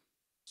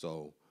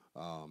 So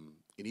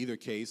in either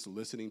case,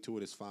 listening to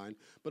it is fine,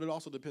 but it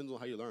also depends on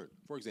how you learn.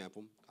 For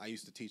example, I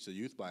used to teach a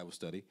youth Bible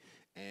study,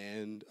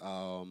 and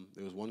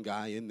there was one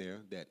guy in there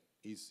that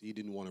he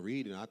didn't want to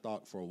read, and I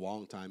thought for a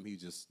long time he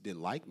just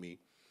didn't like me,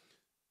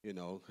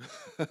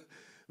 But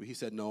he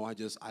said, no, I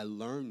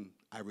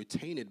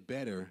retain it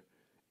better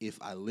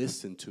if I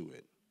listen to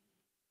it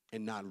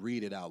and not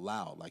read it out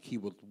loud. Like, he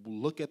would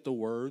look at the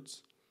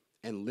words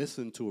and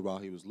listen to it while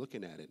he was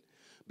looking at it,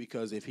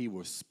 because if he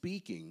were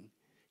speaking,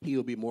 he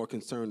would be more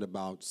concerned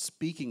about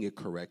speaking it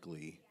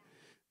correctly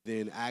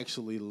than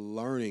actually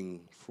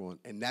learning from.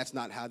 And that's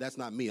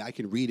not me. I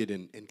can read it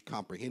and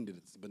comprehend it,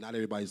 but not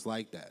everybody's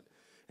like that.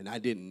 And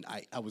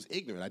I was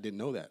ignorant. I didn't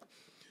know that.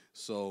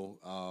 So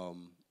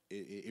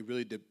it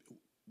really did.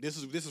 This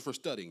is for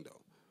studying,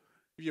 though.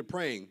 If you're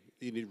praying,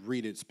 you need to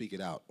read it, speak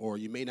it out. Or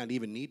you may not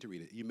even need to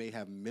read it. You may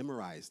have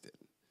memorized it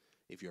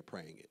if you're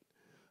praying it.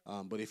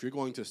 But if you're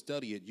going to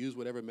study it, use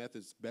whatever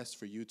method's best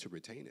for you to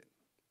retain it.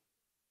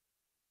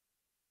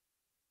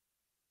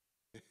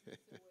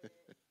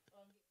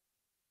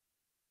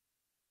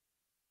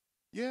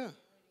 Yeah.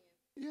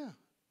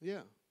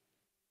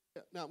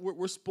 Now,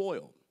 we're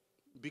spoiled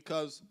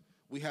because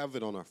We have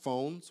it on our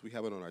phones. We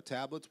have it on our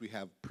tablets. We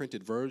have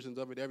printed versions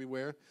of it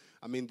everywhere.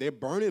 I mean, they're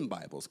burning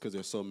Bibles because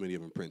there's so many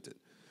of them printed.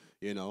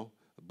 You know,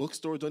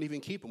 bookstores don't even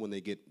keep them when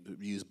they get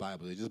used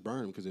Bibles. They just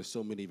burn them because there's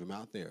so many of them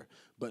out there.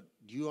 But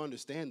do you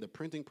understand the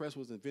printing press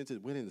was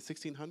invented when in the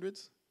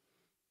 1600s?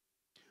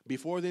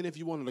 Before then, if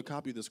you wanted a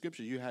copy of the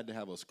scripture, you had to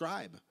have a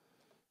scribe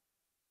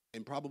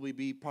and probably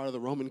be part of the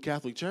Roman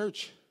Catholic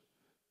Church.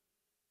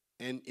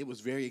 And it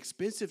was very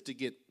expensive to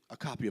get a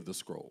copy of the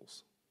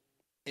scrolls.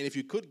 And if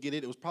you could get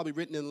it, it was probably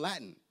written in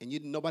Latin,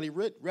 and nobody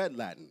read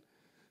Latin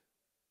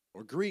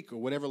or Greek or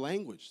whatever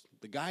language.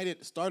 The guy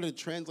that started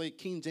to translate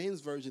King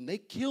James Version, they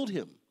killed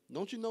him.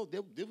 Don't you know?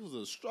 There was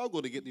a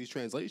struggle to get these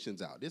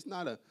translations out. It's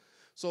not a...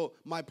 So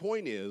my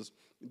point is,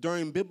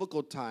 during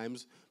biblical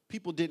times,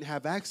 people didn't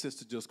have access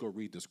to just go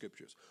read the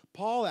scriptures.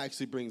 Paul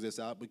actually brings this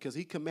out because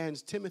he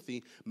commands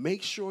Timothy,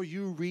 make sure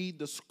you read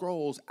the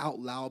scrolls out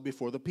loud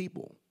before the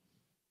people.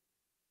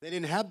 They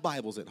didn't have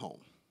Bibles at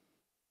home.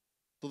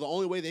 So the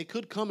only way they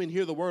could come and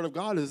hear the word of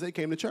God is they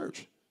came to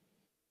church.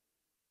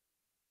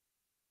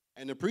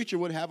 And the preacher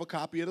would have a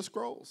copy of the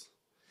scrolls.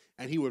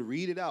 And he would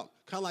read it out.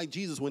 Kind of like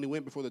Jesus when he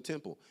went before the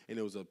temple. And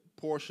there was a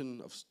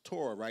portion of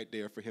Torah right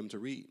there for him to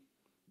read.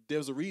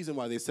 There's a reason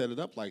why they set it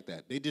up like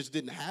that. They just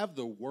didn't have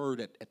the word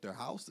at their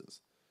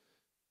houses.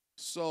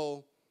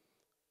 So,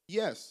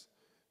 yes,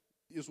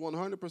 it's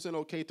 100%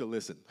 okay to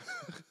listen.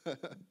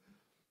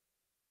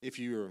 If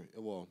you're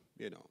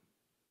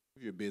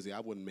busy,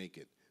 I wouldn't make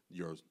it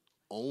yours.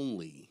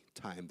 Only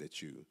time that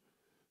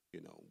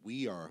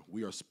we are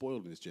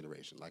spoiled in this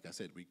generation. Like I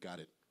said, we got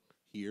it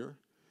here.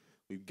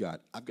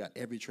 I've got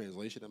every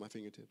translation at my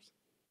fingertips.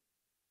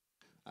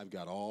 I've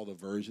got all the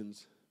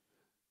versions.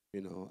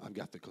 I've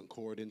got the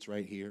concordance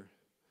right here.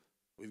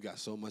 We've got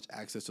so much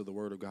access to the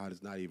Word of God.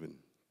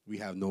 We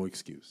have no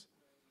excuse.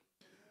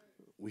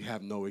 We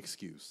have no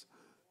excuse.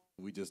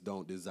 We just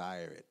don't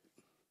desire it,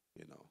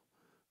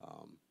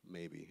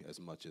 maybe as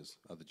much as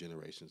other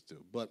generations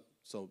do. But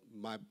so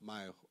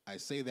I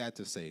say that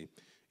to say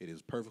it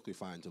is perfectly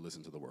fine to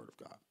listen to the Word of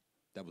God.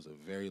 That was a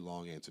very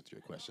long answer to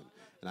your question,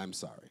 and I'm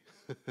sorry.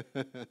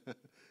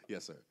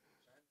 Yes, sir.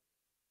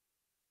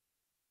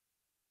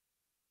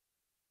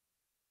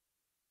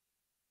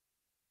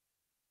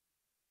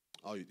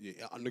 Oh,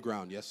 yeah,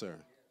 underground, yes, sir.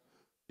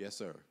 Yes,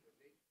 sir.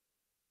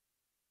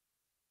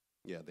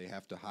 Yeah, they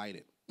have to hide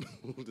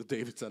it.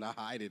 David said, "I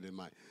hide it in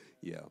my."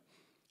 Yeah,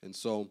 and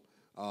so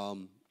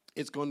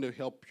it's going to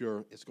help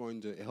your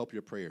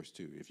prayers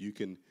too. If you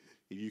can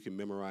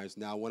memorize.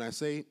 Now, when I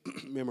say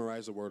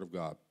memorize the Word of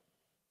God,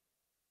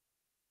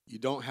 you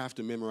don't have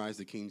to memorize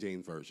the King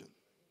James Version.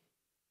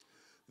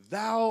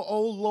 Thou,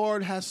 O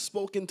Lord, hast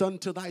spoken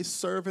unto thy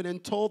servant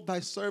and told thy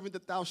servant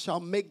that thou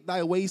shalt make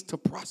thy ways to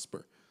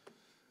prosper.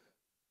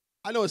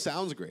 I know it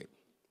sounds great.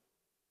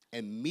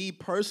 And me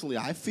personally,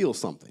 I feel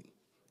something.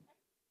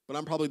 But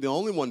I'm probably the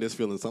only one that's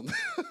feeling something.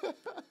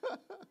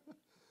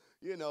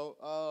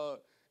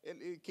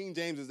 King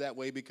James is that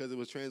way because it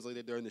was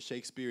translated during the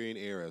Shakespearean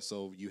era.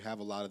 So you have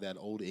a lot of that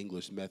old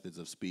English methods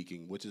of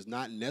speaking, which is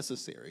not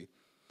necessary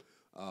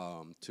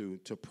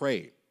to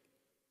pray.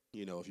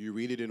 If you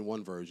read it in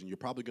one version, you're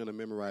probably going to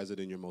memorize it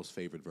in your most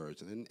favorite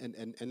version.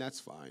 And that's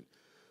fine.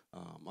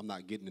 I'm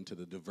not getting into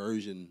the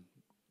diversion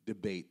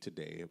debate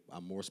today.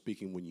 I'm more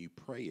speaking when you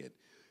pray it.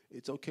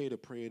 It's okay to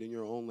pray it in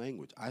your own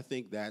language. I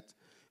think that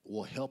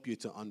will help you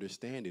to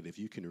understand it if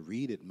you can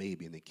read it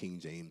maybe in the King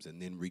James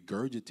and then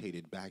regurgitate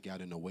it back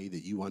out in a way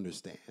that you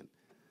understand.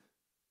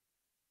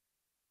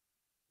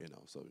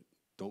 So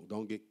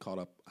don't get caught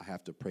up. I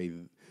have to pray,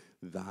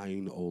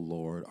 thine, O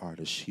Lord, art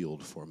a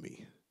shield for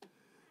me,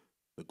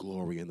 the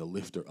glory and the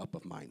lifter up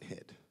of mine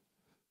head.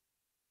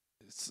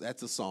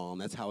 That's a psalm.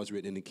 That's how it's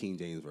written in the King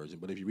James Version.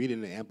 But if you read it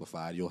in the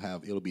Amplified,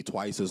 it'll be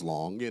twice as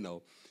long.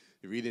 You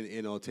read it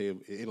in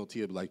NLT, it'll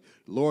be like,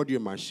 Lord, you're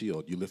my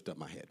shield. You lift up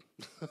my head.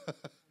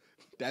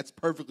 That's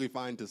perfectly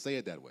fine to say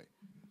it that way.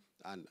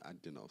 I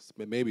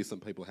maybe some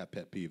people have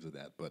pet peeves of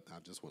that, but I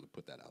just want to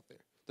put that out there.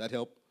 Does that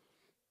help?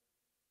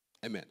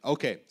 Amen.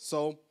 Okay,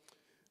 so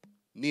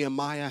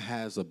Nehemiah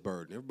has a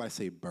burden. Everybody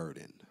say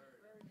burden.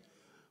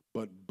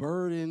 But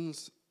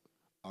burdens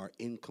are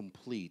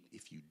incomplete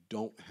if you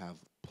don't have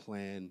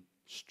plan,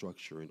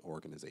 structure, and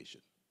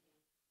organization.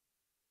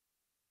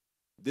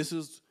 This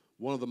is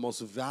one of the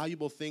most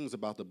valuable things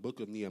about the book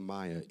of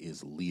Nehemiah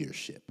is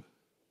leadership.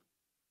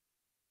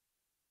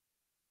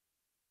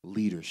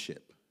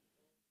 Leadership.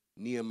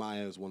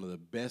 Nehemiah is one of the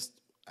best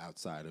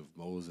outside of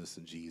Moses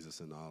and Jesus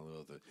and all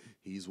of the.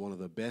 He's one of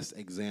the best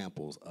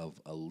examples of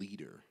a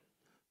leader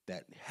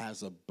that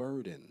has a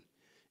burden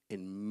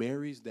and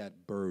marries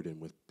that burden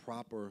with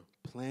proper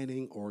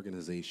planning,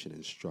 organization,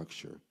 and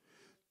structure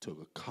to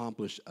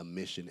accomplish a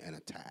mission and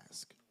a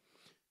task.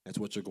 That's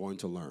what you're going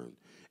to learn.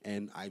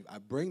 And I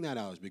bring that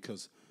out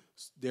because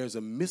there's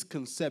a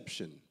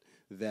misconception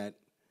that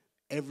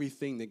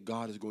everything that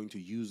God is going to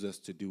use us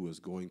to do is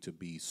going to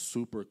be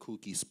super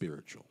kooky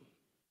spiritual.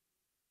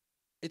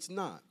 It's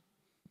not.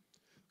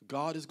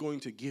 God is going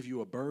to give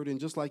you a burden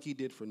just like he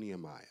did for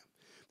Nehemiah.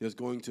 There's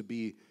going to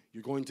be,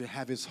 You're going to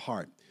have his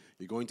heart.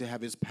 You're going to have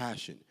his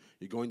passion.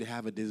 You're going to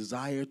have a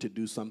desire to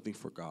do something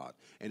for God.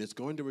 And it's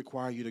going to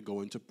require you to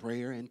go into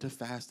prayer and to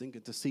fasting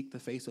and to seek the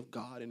face of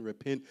God and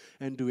repent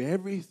and do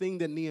everything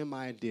that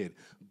Nehemiah did.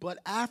 But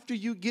after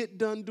you get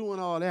done doing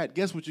all that,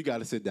 guess what you got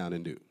to sit down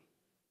and do?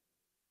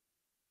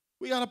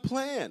 We got a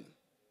plan.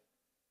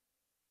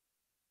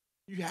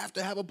 You have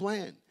to have a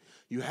plan.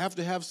 You have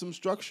to have some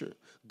structure.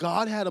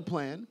 God had a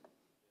plan.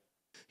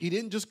 He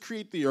didn't just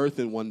create the earth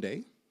in one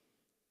day.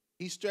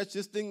 He stretched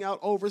this thing out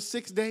over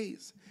 6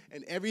 days.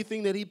 And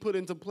everything that he put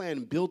into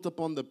plan built up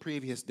on the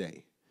previous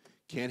day.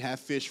 Can't have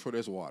fish for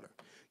there's water.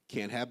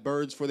 Can't have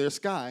birds for there's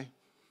sky.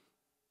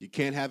 You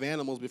can't have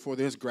animals before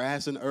there's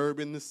grass and herb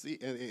in the sea,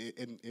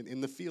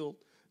 in the field.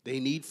 They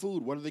need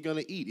food. What are they going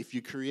to eat? If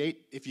you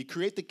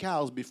create the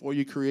cows before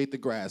you create the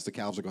grass, the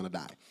cows are going to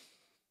die.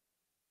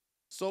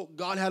 So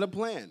God had a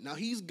plan. Now,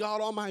 he's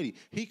God Almighty.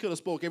 He could have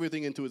spoke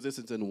everything into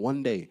existence in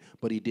one day,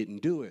 but he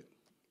didn't do it.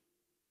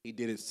 He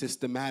did it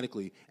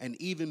systematically and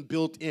even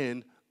built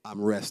in,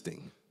 I'm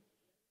resting.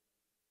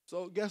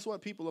 So guess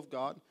what, people of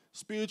God?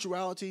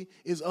 Spirituality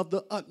is of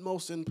the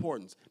utmost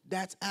importance.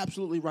 That's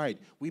absolutely right.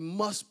 We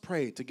must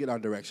pray to get our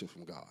direction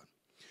from God.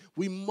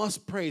 We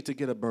must pray to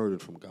get a burden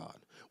from God.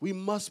 We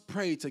must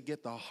pray to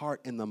get the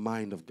heart and the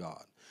mind of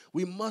God.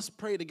 We must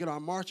pray to get our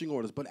marching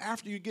orders. But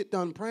after you get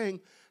done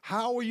praying,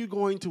 how are you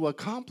going to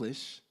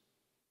accomplish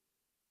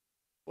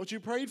what you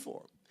prayed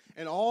for?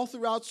 And all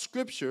throughout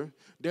Scripture,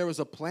 there is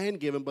a plan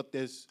given, but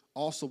there's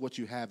also what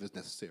you have is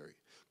necessary.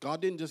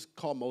 God didn't just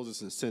call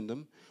Moses and send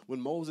him.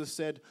 When Moses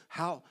said,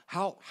 how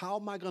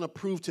am I going to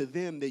prove to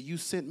them that you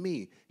sent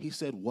me? He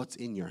said, what's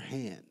in your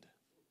hand?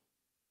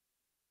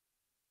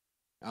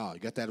 Oh, you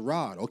got that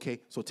rod. Okay,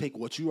 so take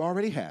what you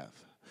already have.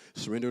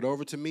 Surrender it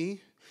over to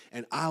me,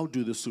 and I'll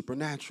do the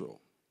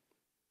supernatural.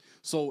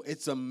 So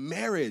it's a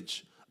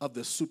marriage of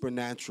the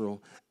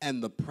supernatural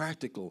and the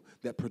practical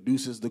that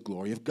produces the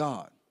glory of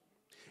God.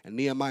 And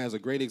Nehemiah is a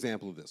great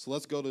example of this. So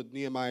let's go to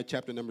Nehemiah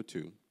chapter number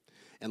 2,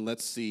 and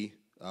let's see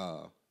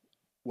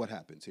what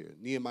happens here.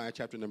 Nehemiah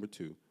chapter number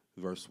 2,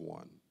 verse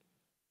 1.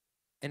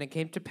 And it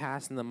came to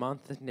pass in the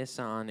month of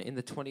Nisan, in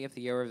the 20th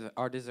year of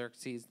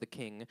Artaxerxes the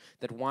king,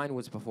 that wine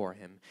was before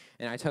him.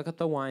 And I took up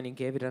the wine and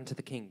gave it unto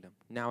the kingdom.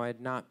 Now I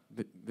had not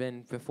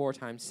been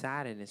beforetime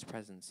sad in his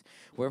presence.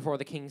 Wherefore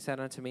the king said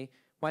unto me,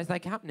 Why is thy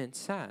countenance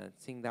sad,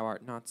 seeing thou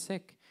art not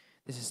sick?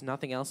 This is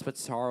nothing else but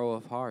sorrow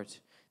of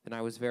heart. Then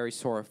I was very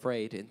sore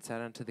afraid, and said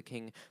unto the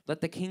king,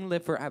 Let the king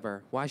live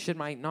forever. Why should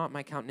not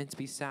my countenance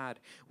be sad,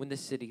 when the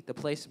city, the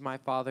place of my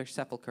father's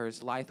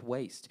sepulchres, lieth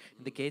waste,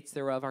 and the gates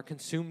thereof are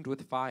consumed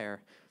with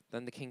fire?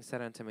 Then the king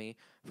said unto me,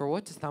 For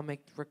what dost thou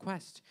make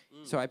request?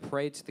 So I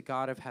prayed to the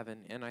God of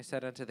heaven, and I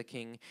said unto the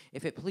king,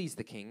 If it please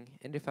the king,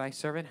 and if thy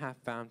servant have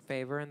found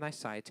favor in thy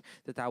sight,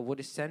 that thou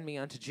wouldest send me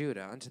unto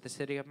Judah, unto the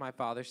city of my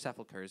father's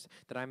sepulchres,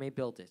 that I may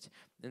build it.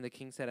 And the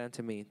king said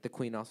unto me, the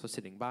queen also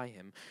sitting by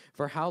him,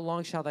 For how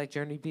long shall thy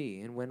journey be,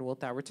 and when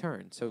wilt thou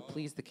return? So it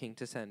pleased the king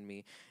to send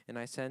me, and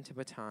I sent him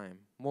a time.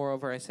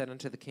 Moreover, I said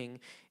unto the king,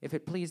 If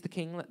it please the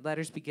king, let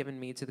letters be given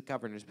me to the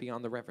governors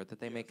beyond the river, that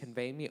they may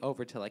convey me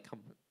over till I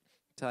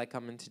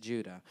come into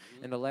Judah,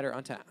 and a letter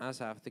unto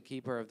Asaph, the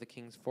keeper of the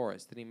king's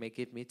forest, that he may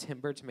give me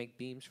timber to make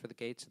beams for the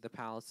gates of the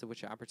palace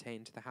which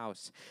appertain to the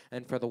house,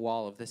 and for the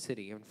wall of the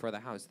city, and for the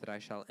house that I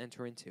shall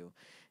enter into.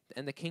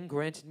 And the king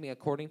granted me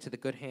according to the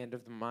good hand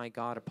of my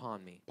God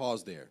upon me.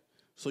 Pause there.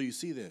 So you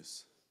see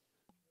this.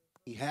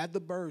 He had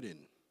the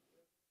burden.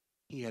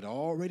 He had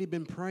already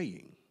been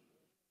praying.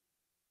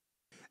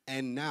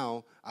 And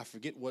now, I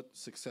forget what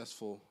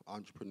successful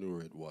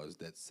entrepreneur it was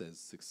that says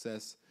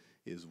success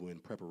is when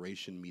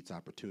preparation meets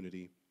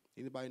opportunity.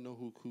 Anybody know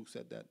who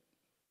said that?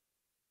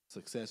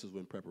 Success is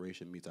when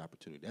preparation meets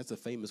opportunity. That's a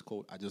famous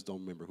quote. I just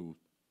don't remember who.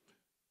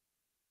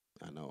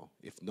 I know.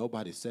 If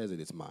nobody says it,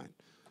 it's mine.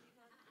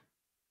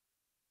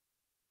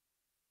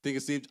 Think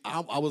of Steve.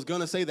 I was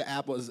going to say the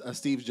app was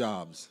Steve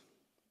Jobs.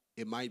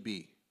 It might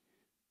be.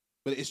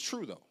 But it's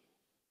true, though.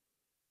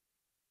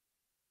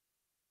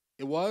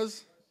 It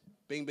was?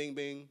 Bing, bing,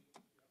 bing.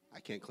 I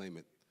can't claim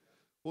it.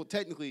 Well,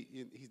 technically,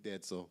 he's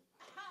dead, so.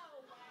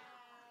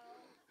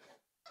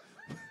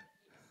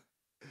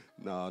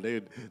 No,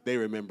 they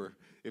remember.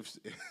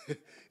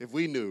 If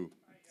we knew,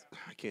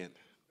 I can't.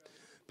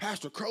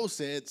 Pastor Crowe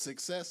said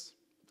success.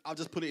 I'll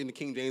just put it in the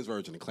King James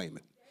Version and claim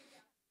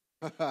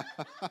it.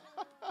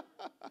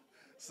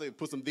 Say,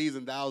 put some these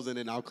and thous in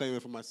it, and I'll claim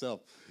it for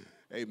myself.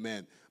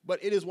 Amen.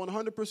 But it is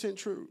 100%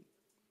 true.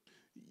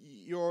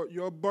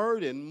 Your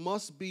burden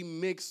must be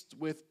mixed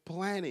with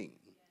planning.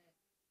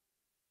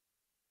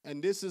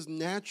 And this is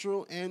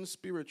natural and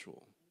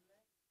spiritual.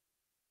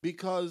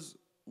 Because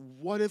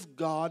what if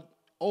God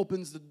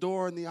opens the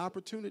door and the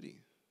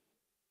opportunity?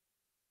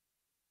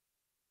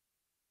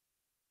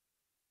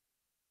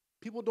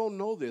 People don't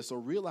know this or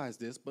realize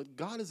this, but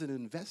God is an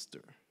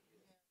investor.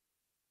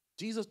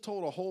 Jesus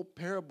told a whole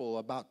parable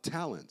about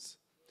talents.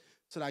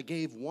 He said, I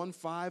gave 1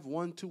 5,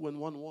 1 2, and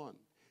 1 1.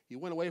 He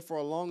went away for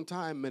a long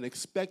time and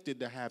expected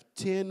to have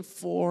 10,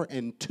 4,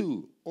 and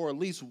 2, or at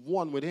least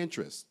 1 with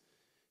interest.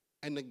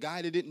 And the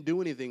guy that didn't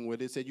do anything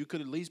with it said, you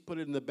could at least put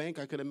it in the bank.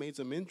 I could have made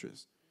some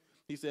interest.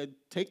 He said,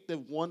 take the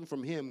one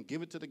from him,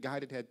 give it to the guy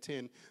that had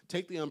 10,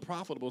 take the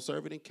unprofitable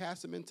servant and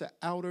cast him into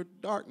outer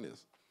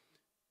darkness.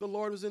 The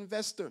Lord was an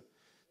investor.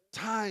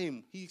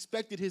 Time. He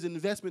expected his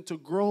investment to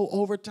grow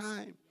over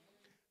time.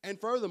 And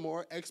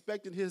furthermore,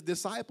 expected his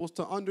disciples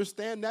to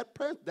understand that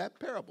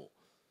parable.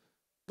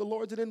 The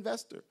Lord's an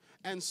investor.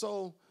 And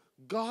so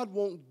God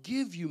won't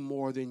give you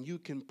more than you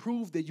can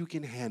prove that you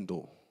can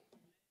handle.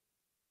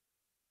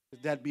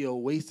 That'd be a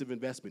waste of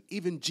investment.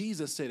 Even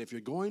Jesus said, if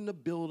you're going to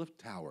build a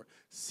tower,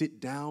 sit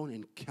down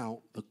and count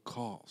the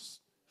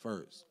cost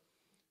first.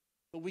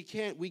 But we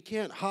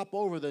can't hop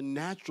over the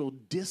natural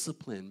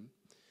discipline,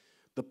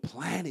 the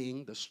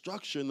planning, the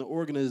structure, and the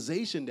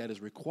organization that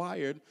is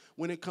required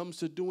when it comes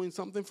to doing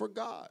something for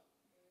God.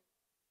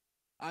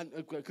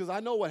 Because I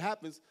know what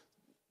happens.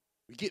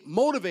 We get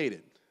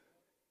motivated.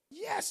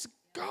 Yes,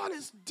 God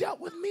has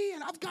dealt with me,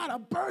 and I've got a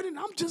burden.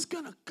 I'm just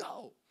going to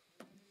go.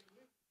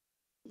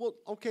 Well,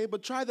 okay,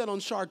 but try that on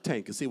Shark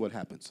Tank and see what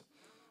happens.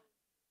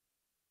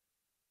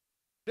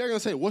 They're going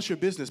to say, what's your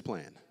business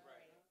plan?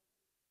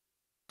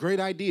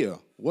 Great idea.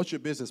 What's your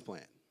business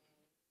plan?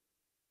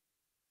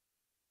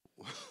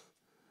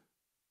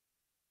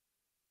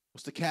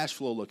 What's the cash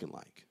flow looking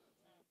like?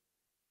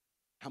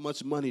 How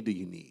much money do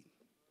you need?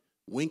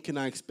 When can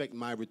I expect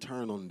my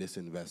return on this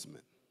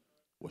investment?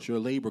 What's your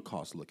labor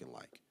cost looking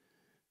like?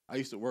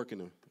 I worked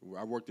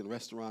in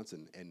restaurants,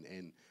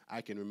 and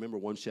I can remember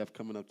one chef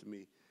coming up to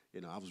me. You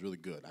know, I was really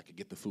good. I could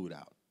get the food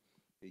out.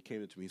 He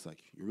came up to me. He's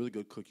like, you're a really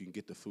good cook. You can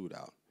get the food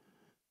out.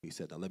 He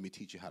said, now let me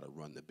teach you how to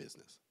run the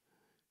business.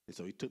 And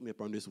so he took me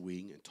up on this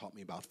wing and taught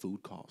me about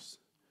food costs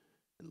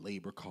and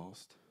labor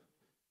cost.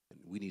 And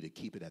we need to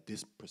keep it at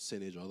this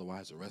percentage,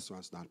 otherwise the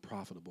restaurant's not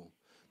profitable.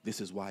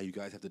 This is why you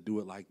guys have to do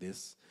it like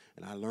this.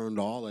 And I learned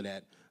all of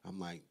that. I'm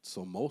like,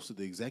 so most of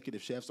the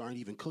executive chefs aren't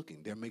even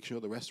cooking. They're making sure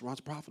the restaurant's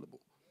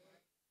profitable.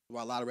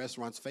 Well, a lot of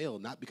restaurants fail,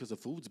 not because the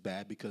food's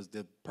bad, because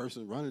the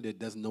person running it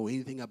doesn't know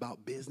anything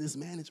about business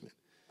management.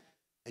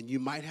 And you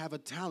might have a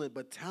talent,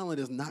 but talent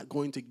is not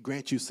going to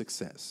grant you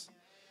success.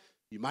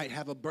 You might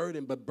have a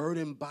burden, but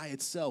burden by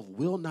itself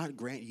will not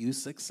grant you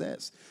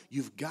success.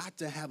 You've got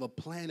to have a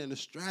plan and a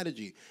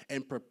strategy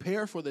and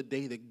prepare for the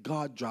day that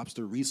God drops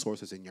the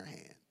resources in your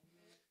hand.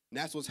 And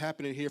that's what's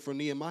happening here for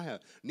Nehemiah.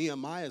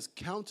 Nehemiah's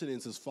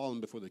countenance is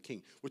fallen before the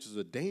king, which is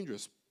a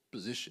dangerous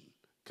position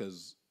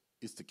because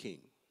it's the king.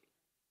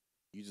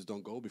 You just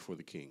don't go before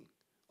the king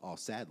all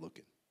sad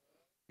looking.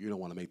 You don't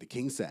want to make the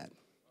king sad.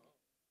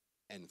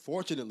 And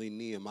fortunately,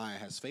 Nehemiah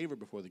has favor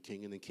before the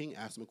king, and the king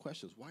asks him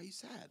questions. Why are you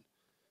sad?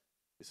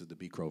 This is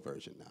the Crowe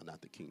version now,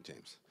 not the King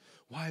James.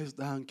 Why is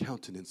thine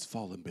countenance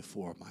fallen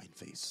before mine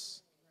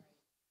face?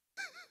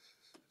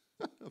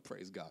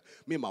 Praise God.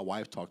 Me and my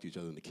wife talk to each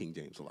other in the King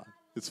James a lot.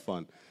 It's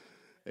fun.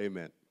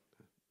 Amen.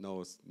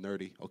 No, it's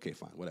nerdy. Okay,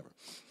 fine, whatever.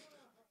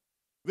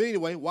 But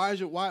anyway, why is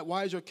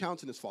your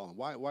countenance fallen?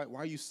 Why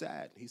are you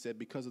sad? He said,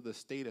 because of the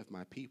state of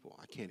my people.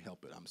 I can't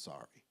help it. I'm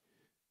sorry.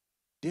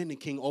 Then the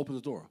king opens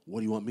the door. What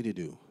do you want me to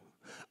do?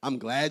 I'm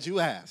glad you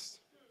asked.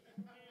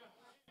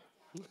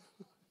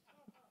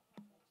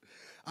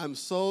 I'm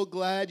so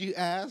glad you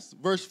asked.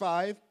 Verse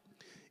 5,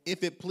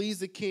 if it please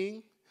the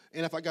king,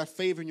 and if I got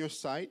favor in your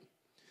sight,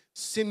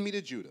 send me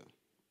to Judah,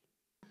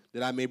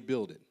 that I may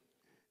build it.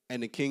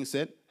 And the king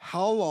said,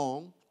 how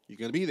long are you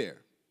going to be there?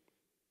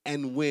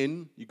 And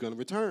when you're going to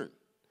return?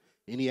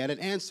 And he had an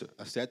answer,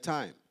 a set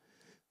time.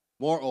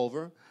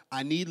 Moreover,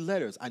 I need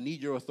letters. I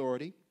need your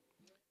authority.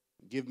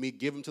 Give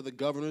them to the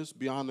governors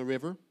beyond the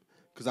river,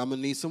 because I'm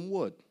going to need some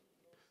wood.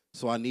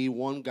 So I need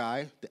one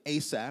guy, the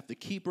Asaph, the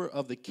keeper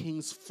of the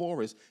king's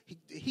forest.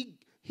 He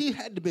had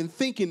to have been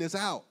thinking this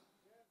out.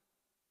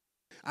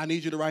 I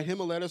need you to write him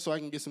a letter so I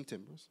can get some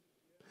timbers.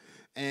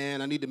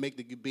 And I need to make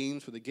the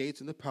beams for the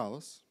gates in the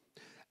palace,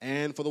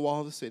 and for the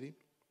wall of the city,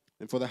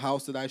 and for the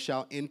house that I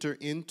shall enter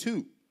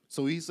into.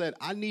 So he said,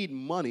 I need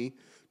money,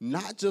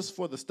 not just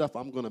for the stuff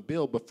I'm going to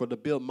build, but for to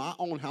build my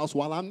own house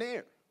while I'm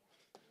there.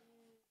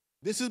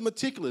 This is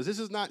meticulous. This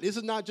is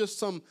not just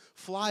some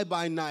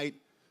fly-by-night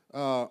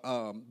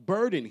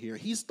burden here.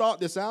 He's thought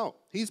this out.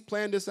 He's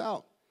planned this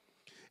out.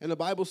 And the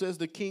Bible says,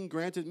 the king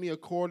granted me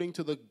according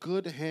to the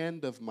good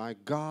hand of my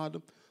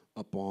God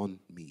upon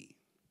me.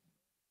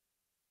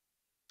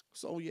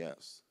 So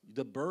yes,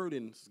 the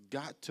burden's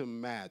got to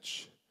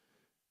match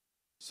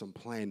some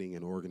planning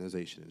and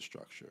organization and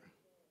structure.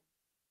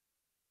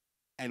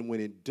 And when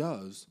it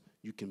does,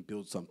 you can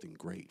build something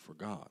great for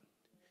God.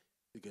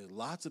 Because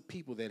lots of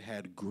people that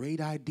had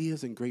great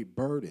ideas and great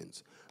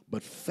burdens,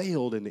 but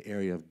failed in the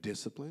area of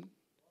discipline,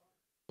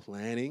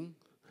 planning,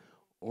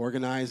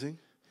 organizing,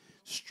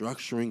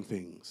 structuring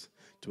things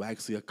to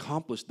actually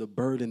accomplish the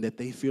burden that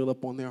they feel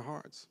upon their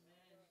hearts.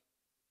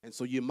 And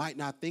so you might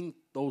not think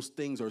those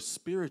things are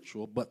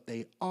spiritual, but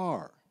they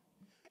are.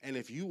 And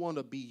if you want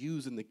to be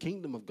used in the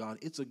kingdom of God,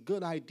 it's a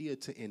good idea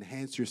to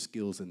enhance your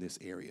skills in this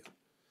area.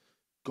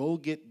 Go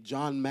get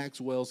John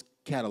Maxwell's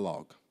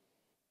catalog.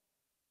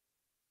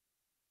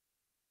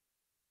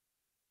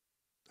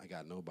 I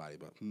got nobody,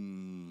 but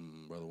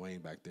Brother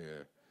Wayne back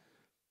there.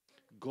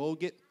 Go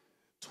get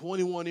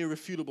 21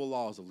 irrefutable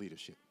laws of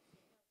leadership.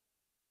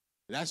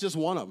 That's just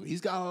one of them.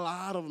 He's got a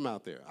lot of them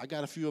out there. I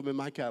got a few of them in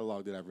my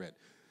catalog that I've read.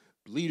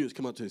 Leaders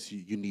come up to us,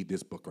 you need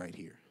this book right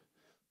here.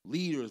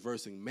 Leaders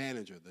versus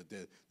manager,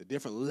 the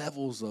different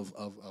levels of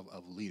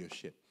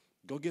leadership.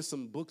 Go get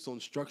some books on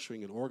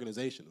structuring and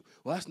organization.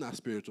 Well, that's not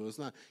spiritual. It's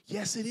not.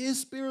 Yes, it is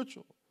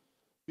spiritual.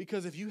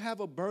 Because if you have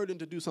a burden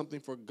to do something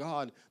for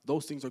God,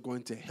 those things are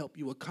going to help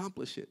you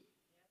accomplish it.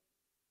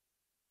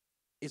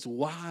 It's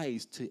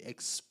wise to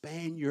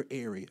expand your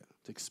area,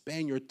 to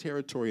expand your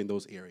territory in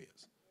those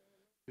areas.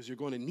 Because you're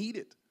going to need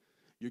it.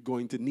 You're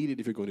going to need it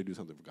if you're going to do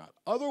something for God.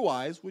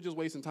 Otherwise, we're just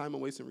wasting time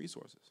and wasting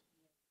resources.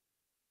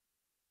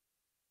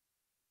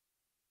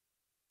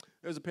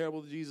 There's a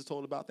parable that Jesus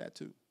told about that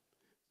too.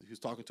 He was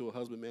talking to a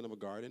husbandman of a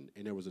garden,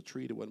 and there was a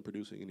tree that wasn't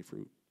producing any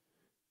fruit.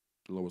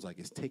 The Lord was like,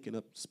 it's taking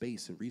up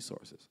space and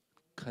resources.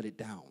 Cut it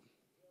down.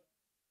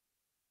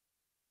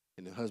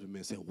 And the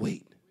husbandman said,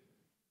 wait,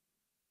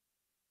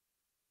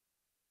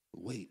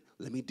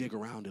 let me dig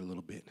around it a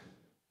little bit.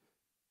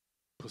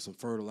 Put some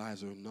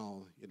fertilizer and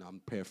all.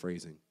 I'm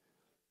paraphrasing.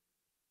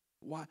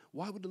 Why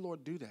would the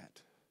Lord do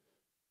that?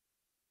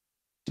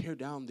 Tear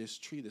down this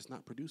tree that's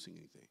not producing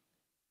anything.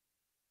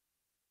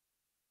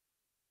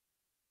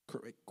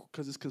 Correct,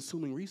 because it's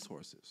consuming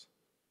resources.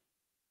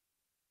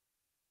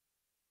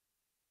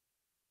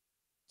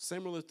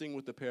 Similar thing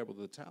with the parable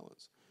of the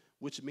talents,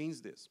 which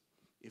means this.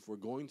 If we're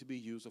going to be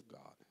used of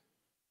God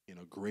in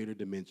a greater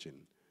dimension,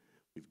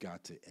 we've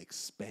got to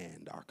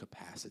expand our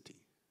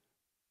capacity,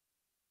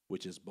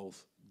 which is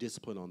both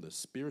discipline on the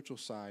spiritual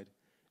side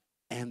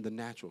and the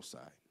natural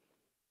side.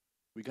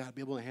 We got to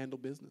be able to handle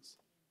business.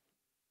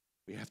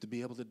 We have to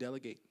be able to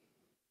delegate.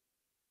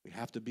 We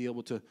have to be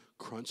able to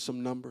crunch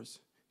some numbers,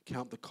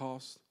 count the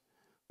costs.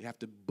 We have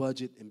to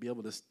budget and be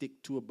able to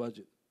stick to a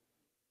budget.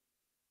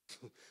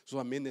 So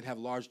our men that have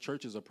large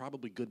churches are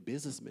probably good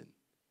businessmen.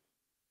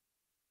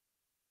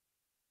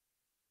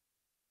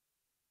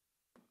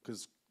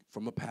 Because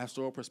from a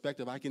pastoral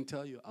perspective, I can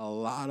tell you a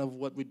lot of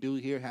what we do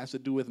here has to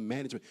do with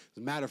management. As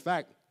a matter of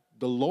fact,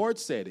 the Lord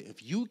said,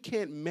 if you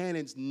can't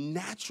manage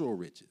natural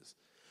riches,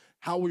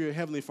 how will your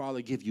Heavenly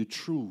Father give you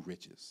true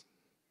riches?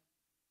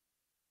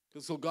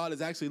 So God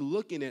is actually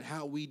looking at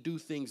how we do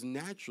things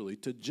naturally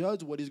to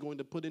judge what he's going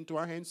to put into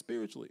our hands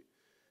spiritually.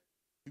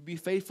 If you be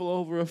faithful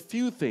over a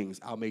few things,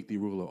 I'll make thee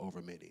ruler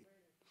over many.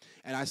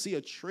 And I see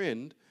a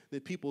trend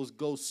that people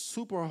go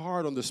super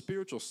hard on the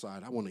spiritual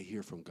side. I want to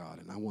hear from God,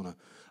 and I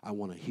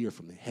want to hear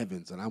from the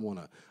heavens, and I want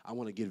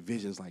to get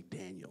visions like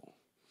Daniel,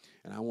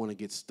 and I want to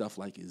get stuff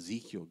like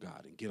Ezekiel,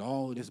 God, and get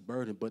all of this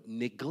burden, but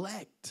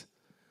neglect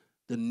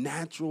the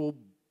natural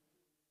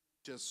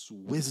just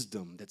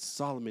wisdom that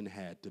Solomon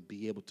had to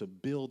be able to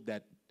build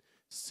that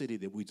city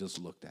that we just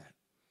looked at.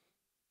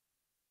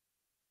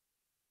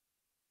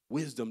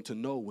 Wisdom to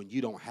know when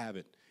you don't have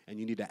it and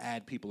you need to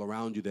add people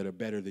around you that are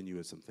better than you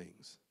at some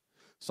things.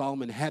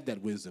 Solomon had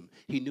that wisdom.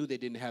 He knew they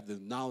didn't have the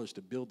knowledge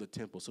to build the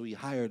temple, so he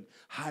hired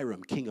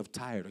Hiram, king of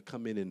Tyre, to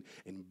come in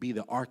and be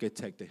the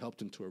architect that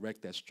helped him to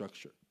erect that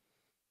structure.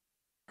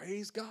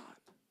 Praise God.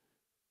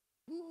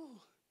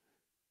 Woo.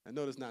 I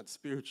know it's not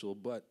spiritual,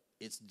 but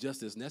it's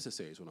just as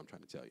necessary is what I'm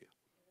trying to tell you.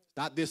 It's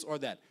not this or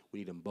that. We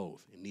need them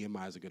both. And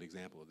Nehemiah is a good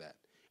example of that.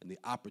 And the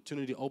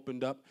opportunity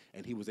opened up,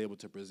 and he was able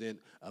to present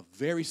a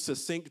very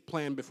succinct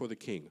plan before the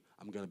king.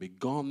 I'm going to be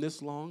gone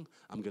this long.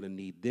 I'm going to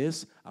need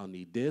this. I'll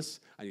need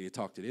this. I need to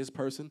talk to this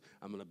person.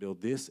 I'm going to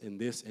build this and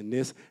this and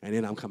this, and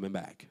then I'm coming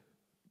back.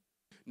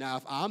 Now,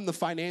 if I'm the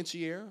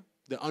financier,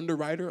 the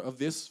underwriter of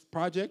this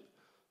project,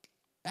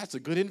 that's a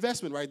good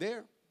investment right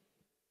there.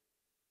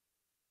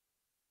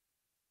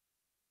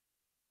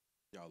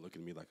 Y'all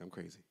looking at me like I'm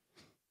crazy.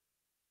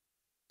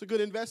 It's a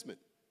good investment.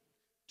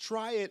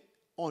 Try it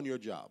on your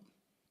job.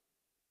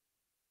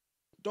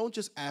 Don't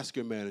just ask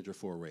your manager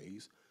for a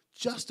raise.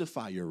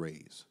 Justify your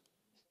raise.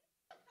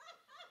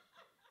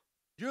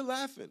 You're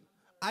laughing.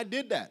 I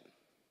did that.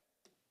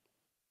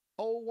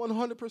 Oh,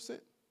 100%.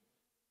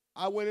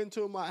 I went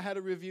into I had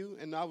a review,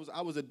 and I was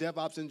a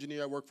DevOps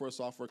engineer. I worked for a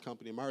software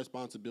company. My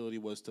responsibility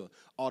was to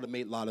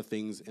automate a lot of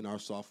things in our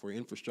software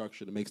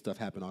infrastructure to make stuff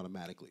happen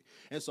automatically.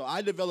 And so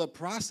I developed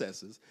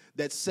processes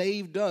that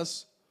saved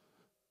us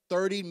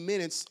 30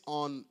 minutes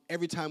on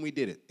every time we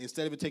did it.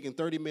 Instead of it taking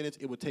 30 minutes,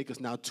 it would take us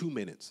now 2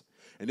 minutes.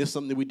 And this is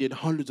something that we did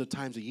hundreds of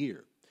times a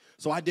year.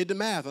 So I did the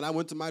math, and I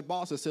went to my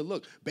boss and said,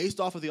 look, based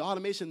off of the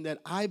automation that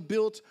I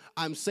built,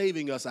 I'm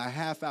saving us a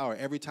half hour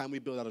every time we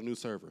build out a new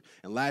server.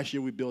 And last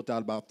year, we built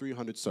out about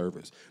 300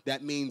 servers.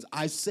 That means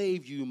I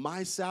saved you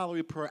my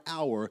salary per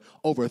hour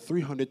over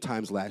 300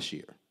 times last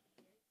year.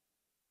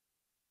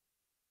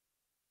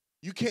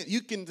 You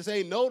can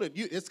say no to,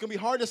 it's going to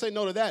be hard to say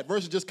no to that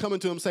versus just coming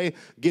to him and say,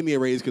 give me a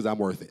raise because I'm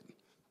worth it.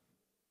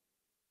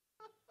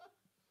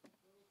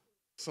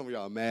 Some of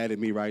y'all are mad at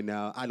me right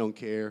now. I don't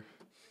care.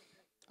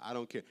 I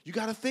don't care. You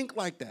got to think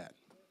like that.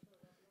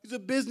 These are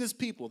business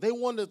people. They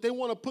want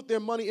to put their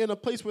money in a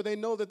place where they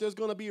know that there's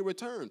going to be a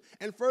return.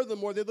 And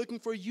furthermore, they're looking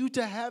for you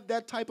to have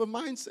that type of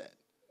mindset.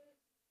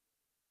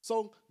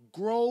 So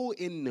grow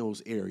in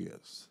those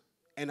areas.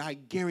 And I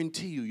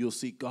guarantee you'll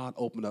see God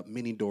open up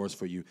many doors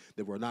for you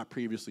that were not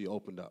previously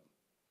opened up.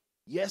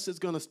 Yes, it's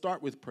going to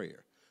start with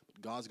prayer.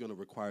 But God's going to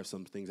require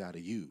some things out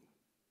of you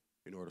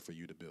in order for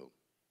you to build.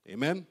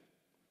 Amen?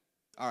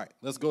 All right,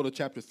 let's go to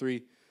chapter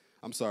 3.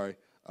 I'm sorry.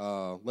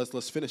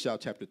 Let's finish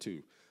out chapter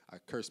 2. I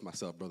cursed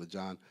myself, Brother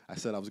John. I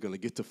said I was going to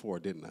get to 4,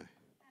 didn't I?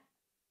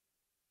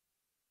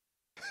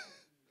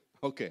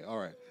 Okay, all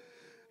right.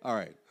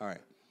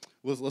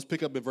 Let's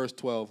pick up in verse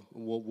 12.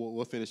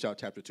 We'll finish out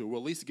chapter 2. We'll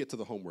at least get to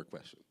the homework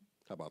question.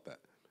 How about that?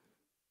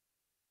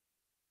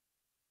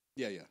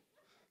 Yeah.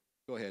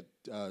 Go ahead.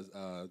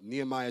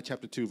 Nehemiah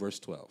chapter 2, verse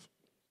 12.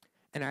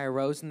 And I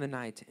arose in the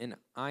night, and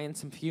I and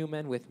some few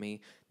men with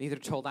me, neither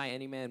told I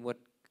any man what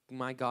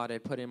my God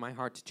had put in my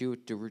heart to do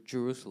to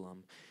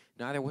Jerusalem.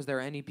 Neither was there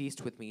any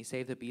beast with me,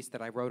 save the beast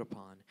that I rode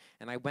upon.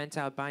 And I went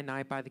out by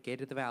night by the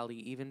gate of the valley,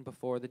 even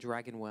before the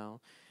dragon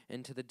well,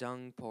 into the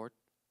dung port,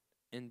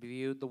 and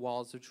viewed the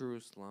walls of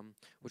Jerusalem,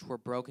 which were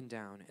broken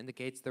down, and the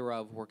gates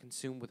thereof were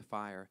consumed with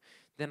fire.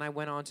 Then I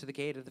went on to the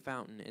gate of the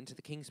fountain, into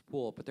the king's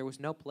pool, but there was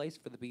no place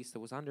for the beast that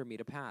was under me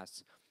to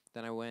pass.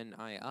 Then I went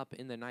up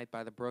in the night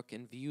by the brook,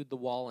 and viewed the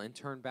wall, and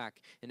turned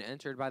back, and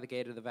entered by the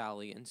gate of the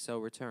valley, and so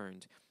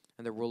returned.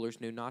 And the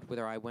rulers knew not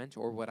whither I went,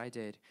 or what I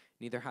did.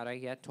 Neither had I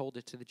yet told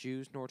it to the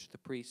Jews, nor to the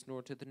priests,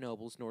 nor to the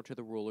nobles, nor to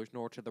the rulers,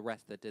 nor to the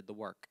rest that did the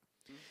work.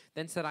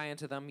 Then said I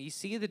unto them, Ye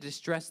see the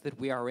distress that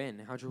we are in,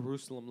 how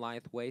Jerusalem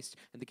lieth waste,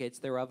 and the gates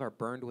thereof are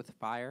burned with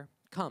fire.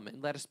 Come,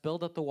 and let us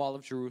build up the wall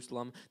of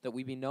Jerusalem, that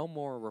we be no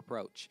more a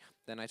reproach.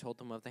 Then I told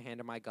them of the hand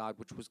of my God,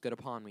 which was good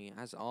upon me,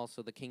 as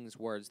also the king's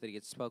words that he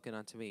had spoken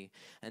unto me.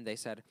 And they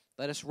said,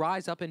 Let us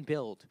rise up and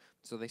build.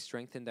 So they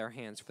strengthened their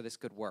hands for this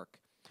good work.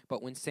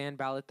 But when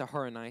Sanballat the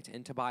Horonite,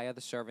 and Tobiah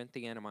the servant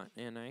the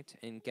Ammonite,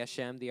 and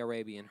Geshem the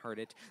Arabian heard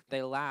it,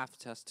 they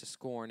laughed us to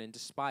scorn, and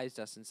despised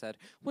us, and said,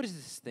 What is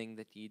this thing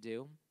that ye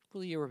do?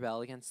 Will ye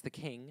rebel against the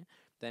king?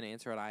 Then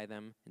answered I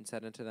them, and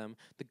said unto them,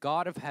 The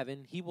God of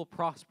heaven, he will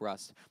prosper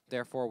us.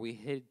 Therefore we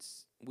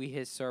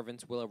his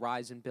servants will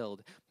arise and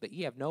build, but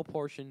ye have no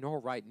portion, nor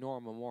right, nor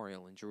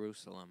memorial in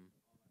Jerusalem.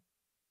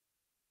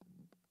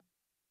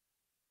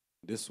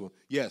 This one.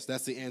 Yes,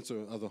 that's the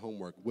answer of the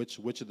homework.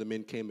 Which of the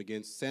men came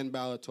against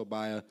Sanballat,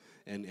 Tobiah,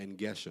 and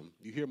Geshem?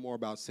 You hear more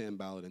about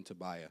Sanballat and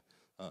Tobiah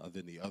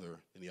than the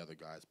other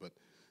guys, but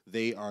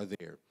they are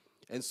there.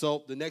 And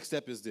so the next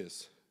step is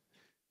this.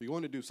 If you're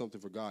going to do something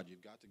for God,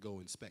 you've got to go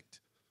inspect.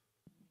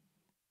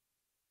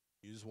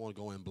 You just want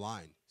to go in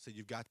blind. So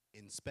you've got to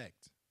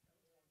inspect.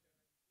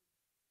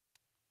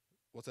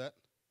 What's that?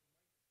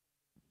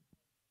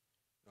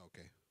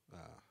 Okay. I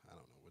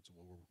don't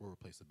know. We'll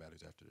replace the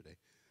batteries after today.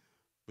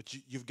 But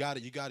you've got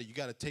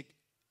to take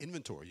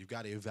inventory. You've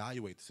got to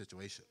evaluate the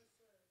situation.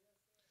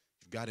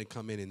 You've got to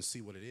come in and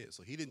see what it is.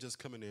 So he didn't just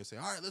come in there and say,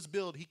 all right, let's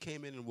build. He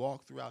came in and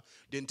walked throughout,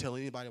 didn't tell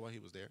anybody while he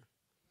was there.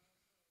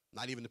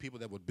 Not even the people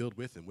that would build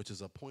with him, which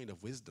is a point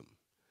of wisdom.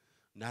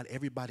 Not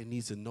everybody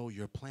needs to know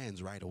your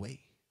plans right away.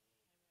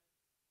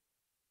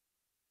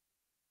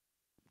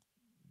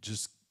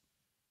 Just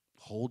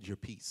hold your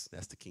peace.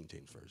 That's the King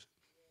James Version.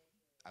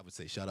 I would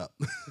say shut up.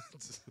 You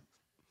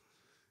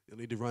don't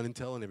need to run and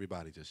telling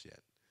everybody just yet.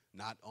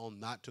 Not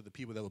to the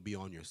people that will be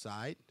on your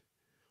side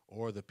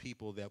or the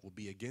people that will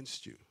be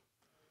against you.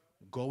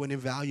 Go and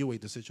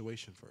evaluate the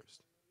situation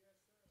first.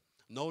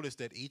 Notice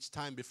that each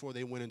time before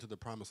they went into the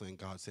promised land,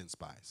 God sent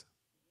spies.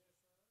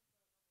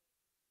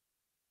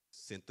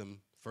 Sent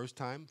them first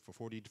time for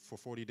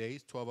 40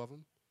 days, 12 of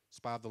them,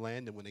 spy of the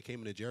land. And when they came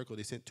into Jericho,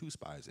 they sent 2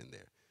 spies in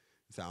there.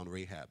 Found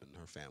Rahab and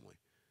her family.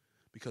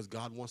 Because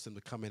God wants them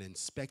to come and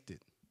inspect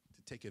it,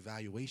 to take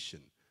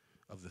evaluation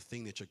of the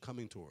thing that you're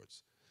coming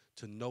towards,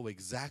 to know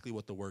exactly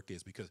what the work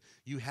is. Because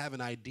you have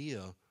an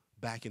idea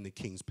back in the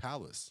king's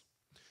palace,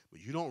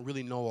 but you don't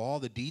really know all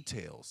the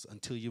details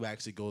until you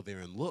actually go there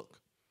and look.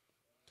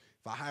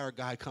 If I hire a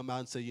guy, come out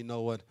and say, you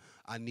know what,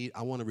 I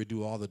want to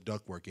redo all the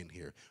ductwork in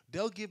here.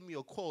 They'll give me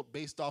a quote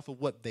based off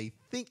of what they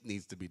think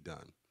needs to be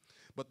done.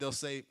 But they'll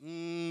say,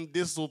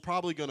 this will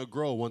probably going to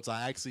grow once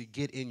I actually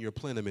get in your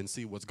plenum and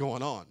see what's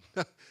going on.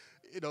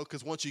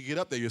 Because once you get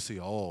up there, you'll see,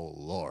 oh,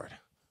 Lord.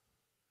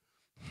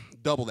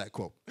 Double that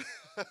quote.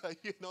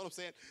 You know what I'm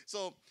saying?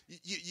 So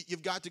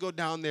you've got to go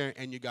down there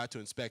and you got to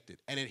inspect it.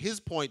 And at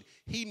his point,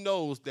 he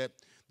knows that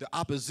the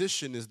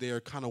opposition is there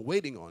kind of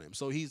waiting on him.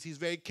 So he's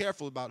very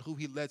careful about who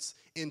he lets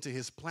into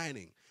his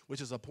planning, which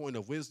is a point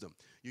of wisdom.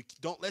 You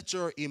don't let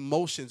your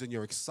emotions and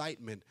your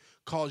excitement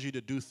cause you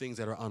to do things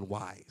that are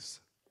unwise.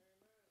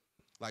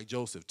 Like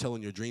Joseph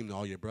telling your dream to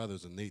all your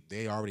brothers and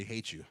they already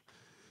hate you.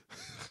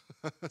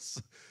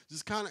 So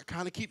just kind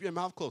of keep your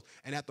mouth closed.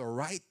 And at the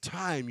right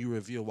time, you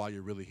reveal why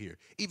you're really here.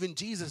 Even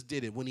Jesus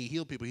did it when he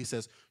healed people. He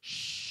says,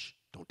 shh,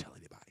 don't tell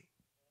anybody.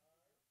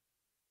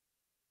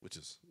 Which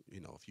is,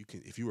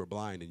 if you were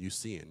blind and you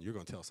seeing, you're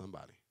going to tell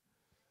somebody.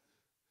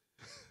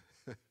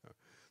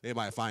 They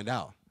might find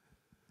out.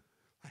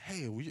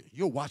 Hey,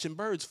 you're watching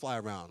birds fly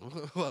around.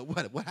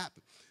 What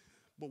happened?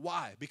 But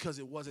why? Because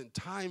it wasn't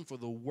time for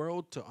the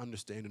world to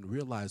understand and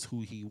realize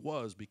who he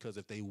was, because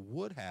if they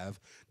would have,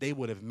 they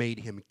would have made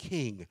him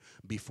king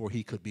before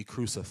he could be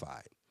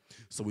crucified.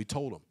 So he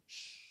told them,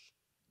 shh,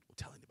 don't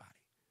tell anybody.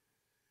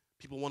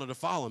 People wanted to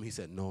follow him. He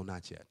said, no,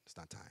 not yet. It's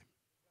not time.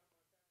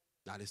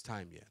 Not his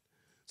time yet.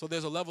 So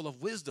there's a level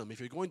of wisdom. If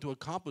you're going to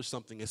accomplish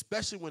something,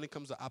 especially when it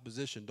comes to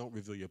opposition, don't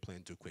reveal your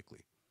plan too quickly.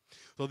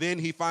 So then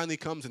he finally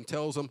comes and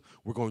tells them,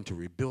 we're going to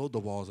rebuild the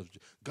walls of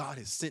God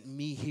has sent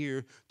me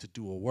here to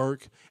do a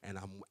work, and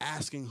I'm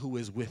asking who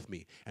is with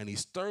me. And he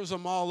stirs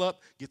them all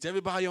up, gets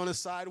everybody on his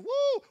side.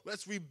 Woo,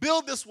 let's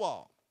rebuild this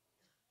wall.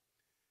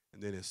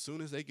 And then as soon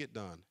as they get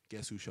done,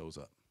 guess who shows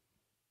up?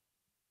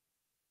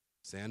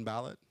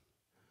 Sanballat,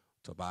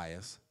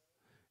 Tobias,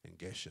 and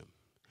Geshem.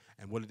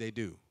 And what did they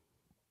do?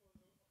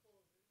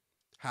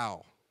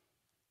 How?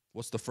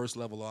 What's the first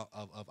level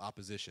of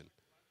opposition?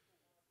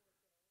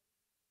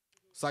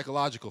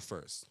 Psychological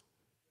first.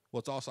 Well,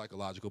 it's all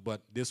psychological,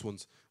 but this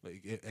one's,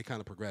 it kind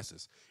of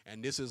progresses.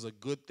 And this is a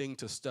good thing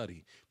to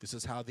study. This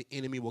is how the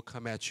enemy will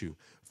come at you.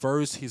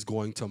 First, he's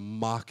going to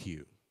mock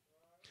you.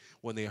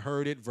 When they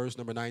heard it, verse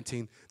number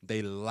 19,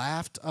 they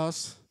laughed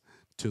us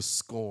to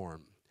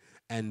scorn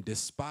and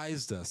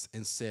despised us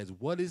and said,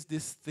 what is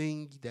this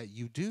thing that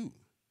you do?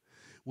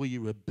 Will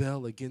you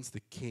rebel against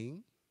the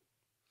king?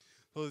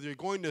 So you're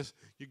going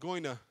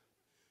to,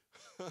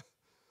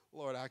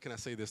 Lord, how can I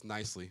say this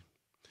nicely?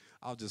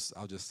 I'll just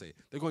say it.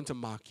 They're going to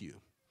mock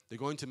you. They're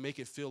going to make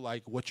it feel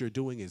like what you're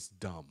doing is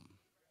dumb.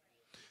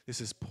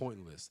 This is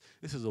pointless.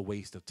 This is a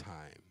waste of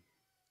time.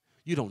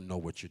 You don't know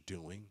what you're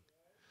doing.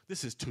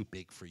 This is too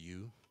big for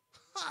you.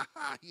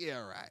 Yeah,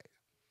 right.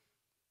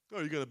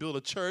 Oh, you're going to build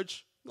a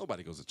church?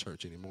 Nobody goes to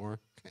church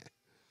anymore.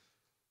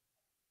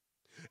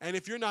 And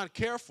if you're not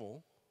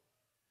careful,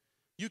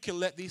 you can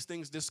let these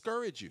things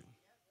discourage you.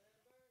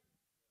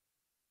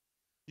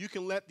 You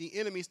can let the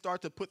enemy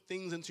start to put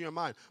things into your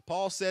mind.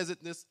 Paul says it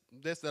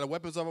that our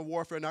weapons of our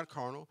warfare are not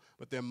carnal,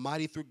 but they're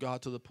mighty through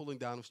God to the pulling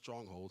down of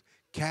strongholds,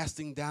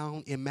 casting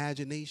down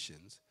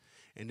imaginations,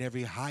 and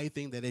every high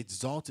thing that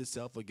exalts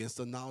itself against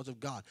the knowledge of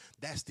God.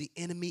 That's the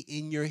enemy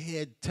in your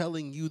head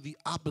telling you the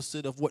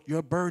opposite of what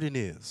your burden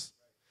is.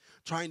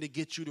 Trying to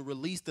get you to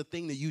release the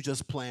thing that you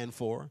just planned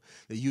for,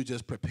 that you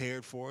just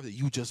prepared for, that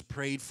you just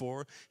prayed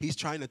for. He's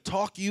trying to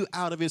talk you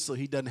out of it so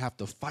he doesn't have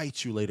to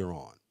fight you later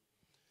on.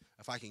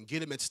 If I can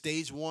get him at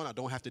stage 1, I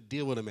don't have to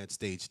deal with him at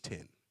stage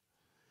 10.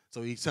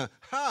 So he's saying,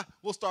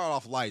 we'll start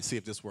off light, see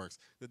if this works.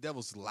 The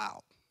devil's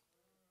loud.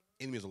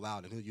 Enemies are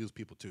loud, and he'll use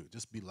people too.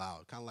 Just be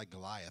loud, kind of like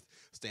Goliath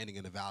standing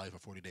in the valley for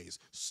 40 days.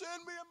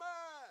 Send me a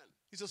man.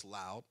 He's just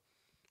loud.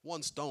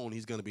 One stone,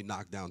 he's going to be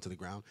knocked down to the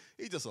ground.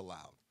 He's just a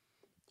loud.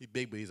 He's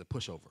big, but he's a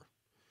pushover.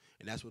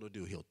 And that's what he'll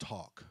do. He'll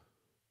talk.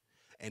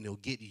 And he'll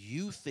get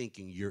you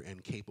thinking you're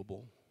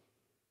incapable.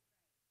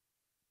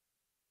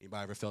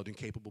 Anybody ever felt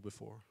incapable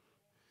before?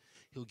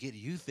 He'll get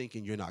you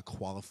thinking you're not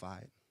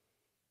qualified.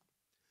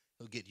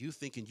 He'll get you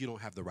thinking you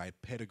don't have the right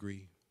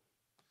pedigree.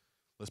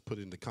 Let's put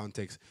it into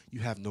context.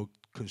 You have no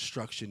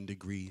construction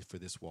degree for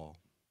this wall.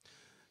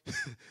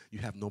 You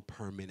have no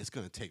permit. It's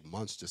going to take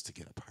months just to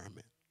get a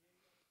permit.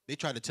 They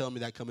tried to tell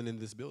me that coming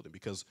into this building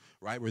because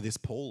right where this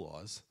pole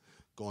was,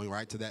 going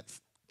right to that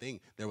thing,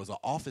 there was an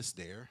office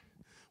there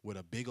with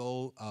a big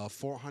old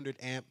 400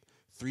 amp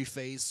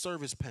 3-phase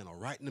service panel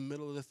right in the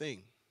middle of the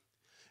thing.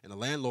 And the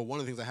landlord, one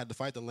of the things I had to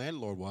fight the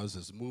landlord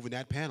is moving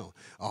that panel.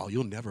 Oh,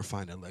 you'll never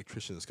find an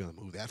electrician that's going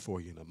to move that for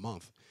you in a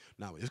month.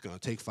 Now, it's going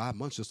to take 5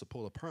 months just to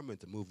pull a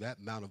permit to move that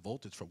amount of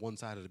voltage from one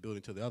side of the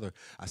building to the other.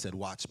 I said,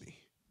 watch me.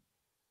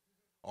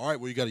 All right,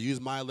 well, you got to use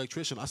my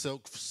electrician. I said,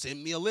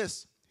 send me a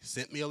list. He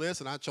sent me a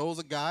list, and I chose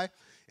a guy,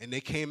 and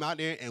they came out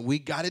there, and we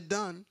got it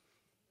done.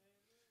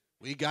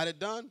 We got it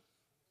done.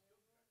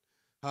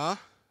 Huh?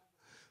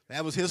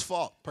 That was his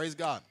fault. Praise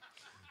God.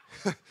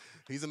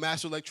 He's a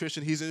master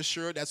electrician. He's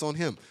insured. That's on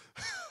him.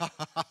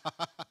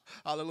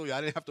 Hallelujah.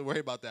 I didn't have to worry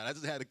about that. I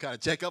just had to kind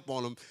of check up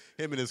on him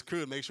and his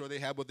crew, to make sure they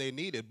had what they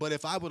needed. But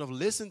if I would have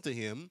listened to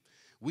him,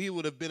 we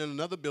would have been in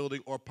another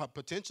building or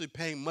potentially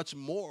paying much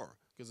more,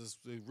 because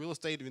the real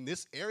estate in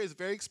this area is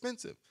very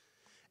expensive.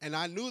 And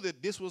I knew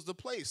that this was the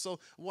place. So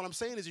what I'm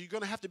saying is you're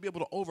going to have to be able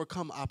to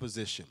overcome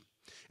opposition.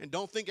 And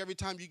don't think every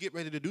time you get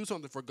ready to do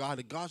something for God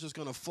that God's just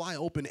going to fly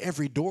open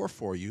every door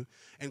for you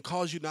and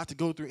cause you not to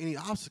go through any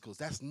obstacles.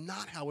 That's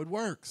not how it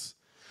works.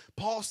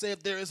 Paul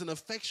said there is an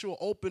effectual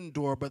open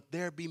door, but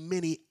there be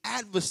many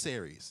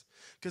adversaries,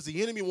 because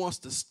the enemy wants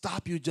to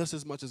stop you just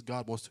as much as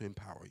God wants to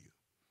empower you.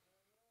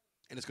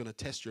 And it's going to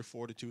test your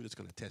fortitude. It's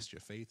going to test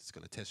your faith. It's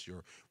going to test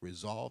your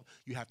resolve.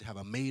 You have to have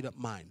a made-up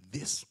mind.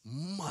 This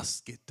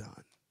must get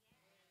done.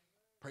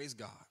 Praise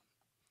God.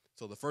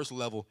 So the first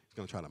level is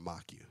going to try to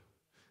mock you.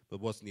 But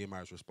what's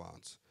Nehemiah's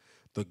response?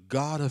 The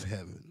God of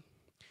heaven,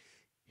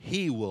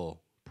 he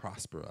will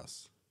prosper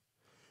us.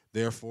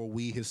 Therefore,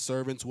 we, his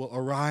servants, will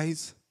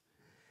arise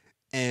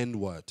and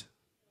what?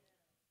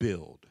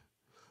 Build.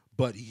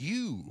 But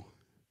you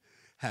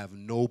have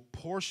no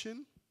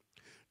portion,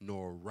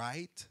 nor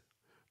right,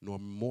 nor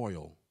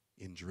memorial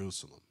in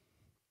Jerusalem.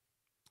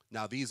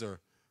 Now, these are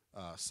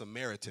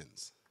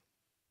Samaritans.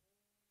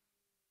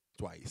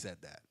 That's why he said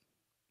that,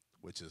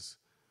 which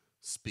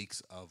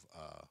speaks of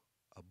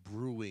a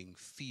brewing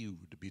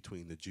feud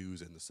between the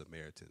Jews and the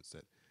Samaritans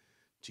that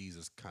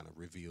Jesus kind of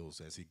reveals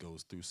as he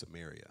goes through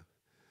Samaria.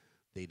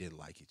 They didn't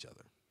like each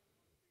other.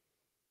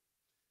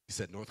 He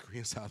said North Korea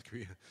and South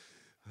Korea.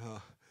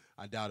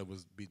 I doubt it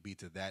was be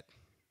to that.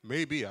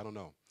 Maybe, I don't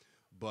know.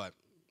 But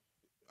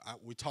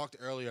we talked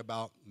earlier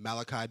about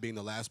Malachi being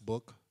the last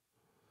book,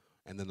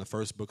 and then the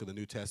first book of the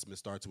New Testament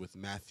starts with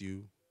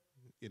Matthew.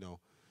 You know,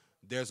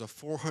 there's a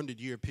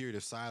 400-year period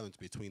of silence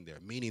between there,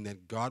 meaning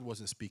that God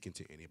wasn't speaking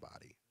to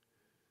anybody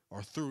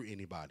or through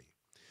anybody.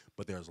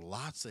 But there's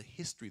lots of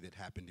history that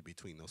happened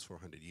between those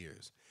 400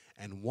 years.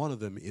 And one of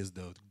them is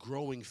the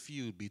growing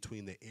feud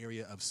between the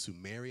area of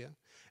Samaria,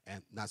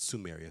 and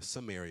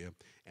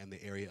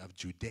the area of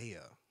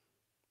Judea.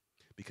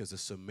 Because the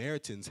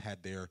Samaritans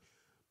had their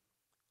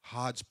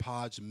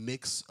hodgepodge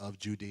mix of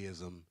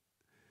Judaism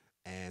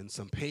and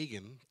some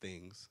pagan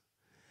things,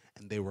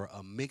 and they were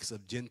a mix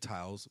of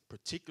Gentiles,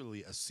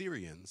 particularly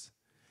Assyrians,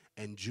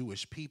 and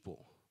Jewish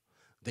people.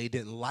 They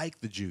didn't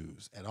like the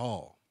Jews at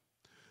all.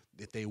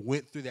 If they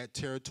went through that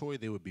territory,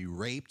 they would be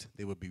raped,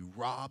 they would be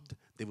robbed,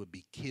 they would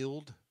be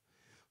killed.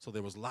 So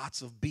there was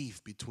lots of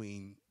beef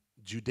between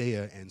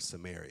Judea and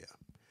Samaria.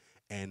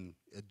 And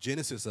a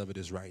genesis of it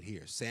is right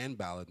here.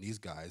 Sanballat and these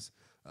guys,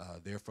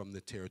 they're from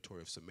the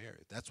territory of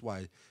Samaria. That's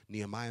why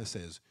Nehemiah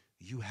says,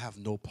 you have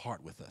no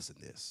part with us in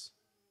this.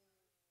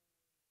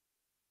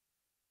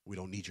 We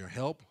don't need your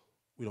help.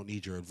 We don't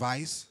need your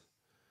advice.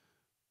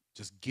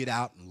 Just get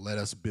out and let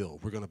us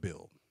build. We're going to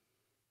build.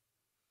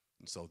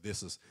 And so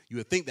you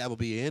would think that would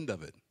be the end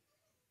of it.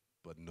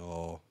 But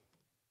no,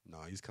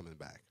 he's coming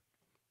back.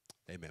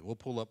 Amen. We'll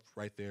pull up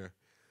right there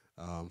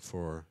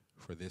for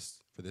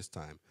this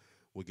time.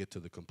 We'll get to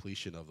the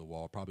completion of the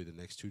wall, probably the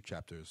next 2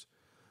 chapters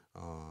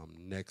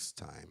next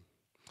time.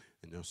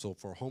 And so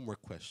for a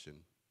homework question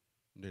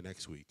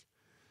next week,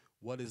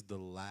 what is the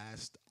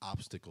last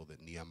obstacle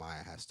that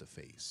Nehemiah has to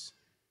face?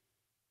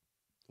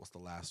 What's the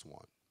last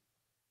one?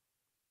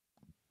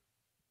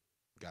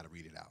 Got to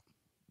read it out.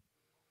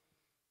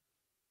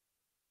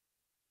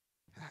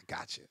 I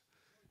got you.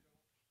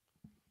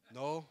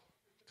 No?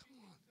 Come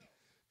on.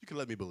 You can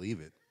let me believe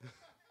it.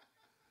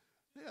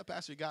 Yeah,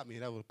 Pastor, you got me.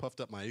 That would have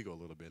puffed up my ego a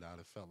little bit. I would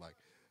have felt like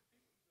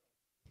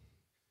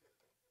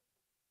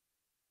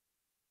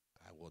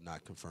I will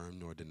not confirm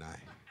nor deny.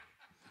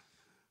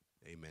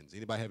 Amen. Does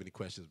anybody have any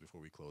questions before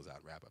we close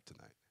out, wrap up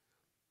tonight?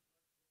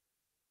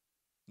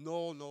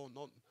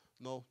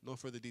 No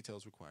further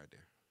details required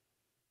there.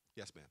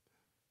 Yes, ma'am.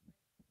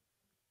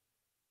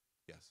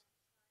 Yes.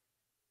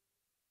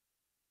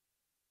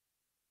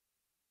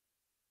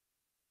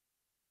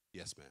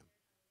 Yes, ma'am.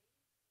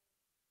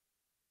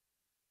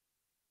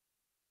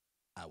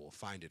 I will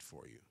find it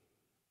for you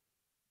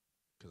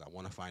because I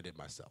want to find it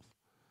myself.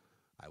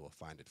 I will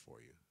find it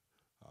for you.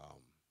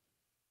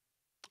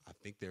 I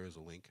think there is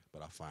a link,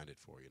 but I'll find it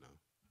for you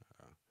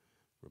now.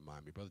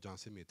 Remind me. Brother John,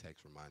 send me a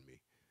text. Remind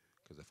me.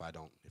 Because if I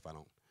don't,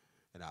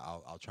 and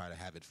I'll try to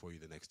have it for you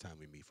the next time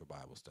we meet for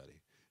Bible study.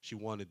 She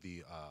wanted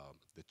the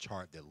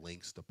chart that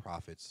links the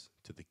prophets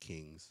to the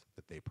kings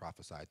that they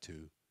prophesied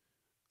to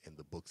in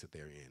the books that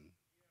they're in.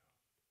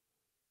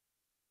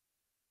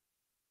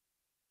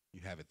 You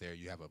have it there?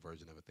 You have a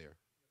version of it there?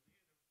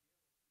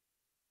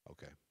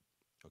 Okay.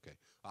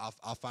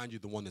 I'll find you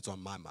the one that's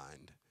on my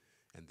mind,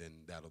 and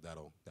then that'll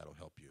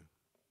help you.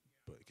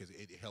 But because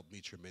it helped me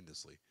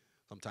tremendously.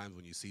 Sometimes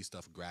when you see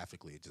stuff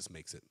graphically, it just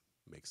makes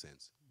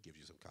sense, gives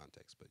you some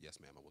context. But yes,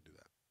 ma'am, I will do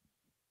that.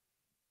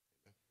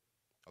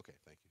 Okay,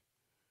 thank you.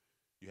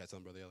 You had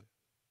something, Brother Elliot?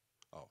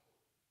 Oh,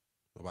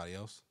 nobody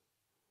else?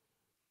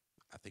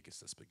 I think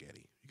it's the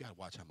spaghetti. You got to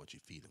watch how much you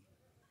feed them.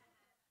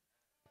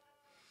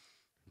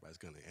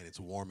 And it's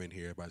warm in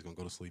here. Everybody's going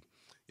to go to sleep.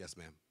 Yes,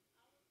 ma'am.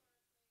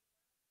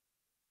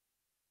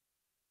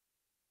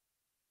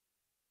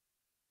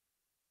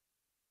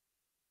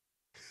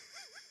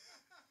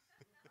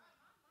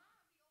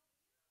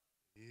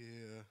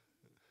 Yeah.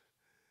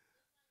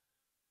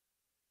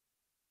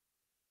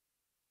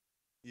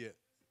 Yeah.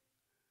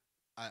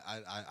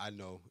 I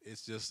know.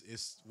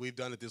 We've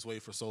done it this way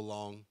for so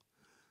long.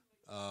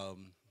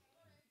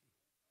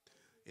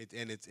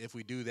 If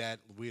we do that,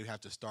 we'd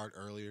have to start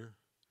earlier.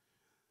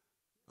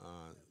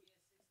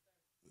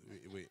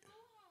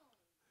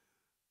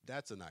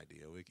 That's an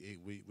idea.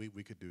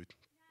 We could do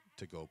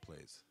to-go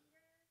plays.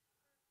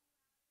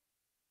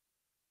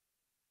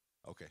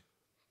 Okay,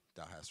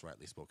 thou hast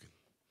rightly spoken.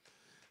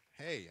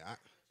 Hey,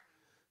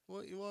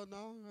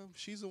 no,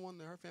 she's the one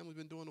that her family's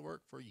been doing the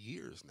work for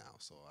years now.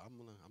 So I'm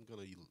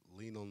gonna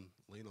lean on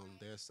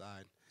their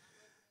side,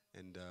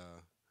 and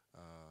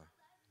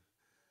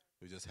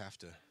you'll just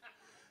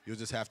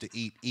have to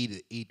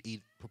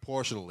eat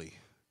proportionally.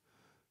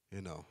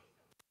 You know,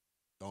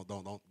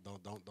 don't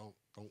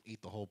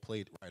eat the whole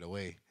plate right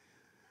away.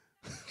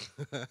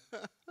 I'm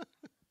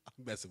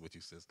messing with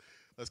you, sis.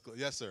 Let's go.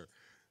 Yes, sir.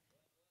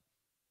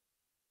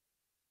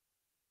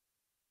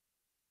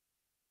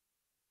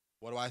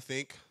 What do I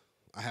think?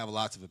 I have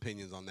lots of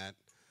opinions on that.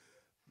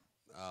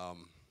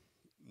 Um,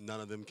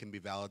 None of them can be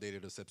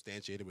validated or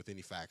substantiated with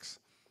any facts.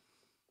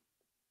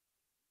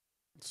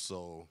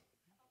 So,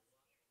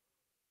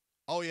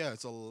 oh yeah,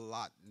 it's a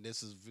lot.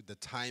 This is the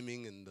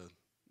timing and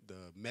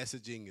the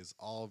messaging is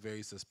all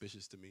very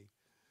suspicious to me.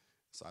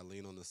 So I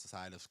lean on the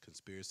side of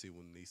conspiracy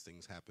when these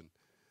things happen.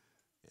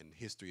 And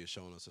history has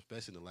shown us,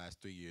 especially in the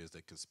last 3 years,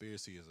 that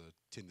conspiracies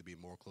tend to be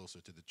more closer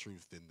to the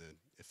truth than the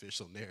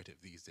official narrative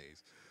these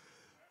days.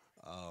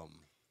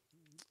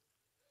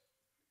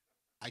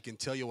 I can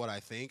tell you what I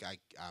think. I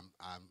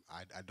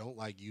don't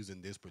like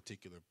using this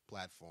particular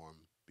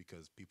platform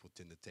because people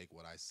tend to take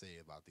what I say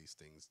about these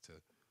things to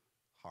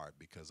heart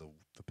because of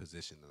the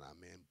position that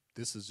I'm in.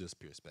 This is just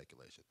pure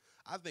speculation.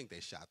 I think they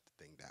shot the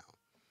thing down.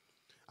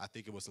 I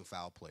think it was some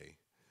foul play,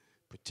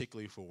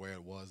 particularly for where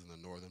it was in the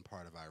northern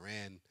part of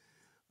Iran,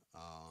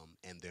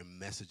 and their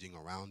messaging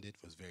around it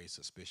was very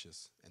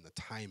suspicious, and the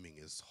timing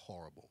is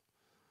horrible.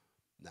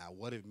 Now,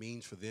 what it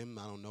means for them,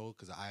 I don't know,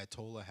 because the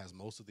Ayatollah has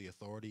most of the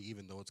authority,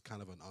 even though it's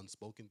kind of an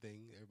unspoken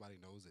thing. Everybody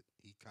knows that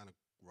he kind of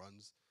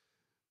runs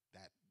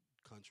that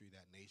country,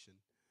 that nation.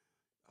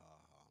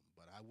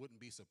 But I wouldn't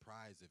be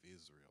surprised if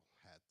Israel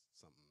had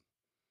something.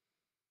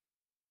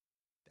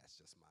 That's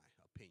just my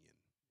opinion.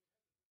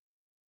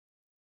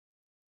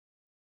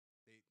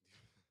 They,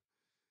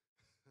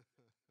 people are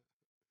saying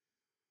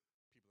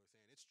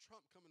it's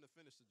Trump coming to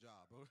finish the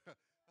job. I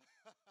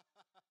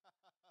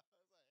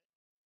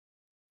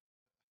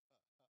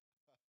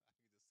can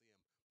just see him.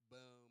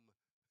 Boom.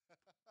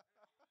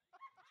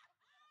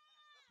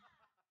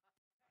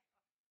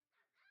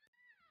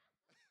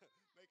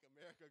 Make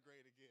America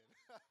great again.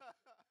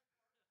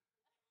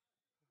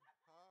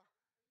 Huh?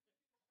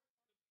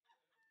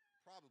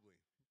 Probably.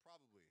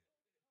 Probably.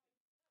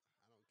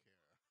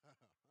 I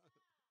don't care.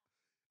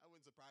 I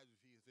wouldn't surprise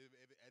me if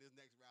at his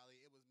next rally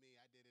it was me.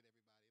 I did it.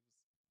 Everybody.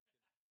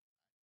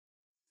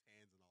 It was his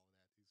hands and all of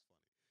that.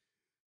 He's funny.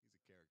 He's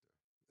a character.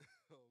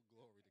 Oh,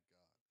 glory to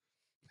God.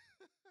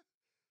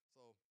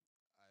 So,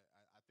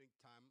 I think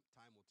time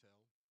will tell.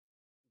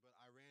 But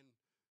Iran,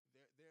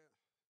 they're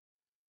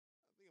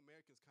I think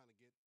Americans kind of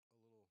get a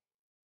little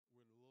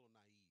we're a little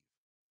naive.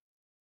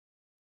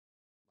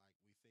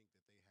 Like we think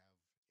that they have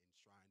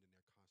enshrined in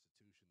their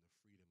constitution the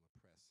freedom of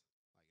press,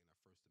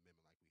 like in our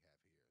First Amendment,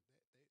 like we have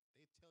here.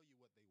 They tell you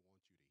what they want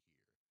you to hear.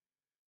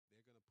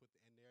 They're gonna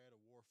and they're at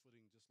a war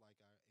footing just like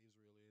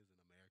Israel is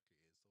and America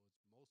is. So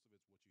it's most of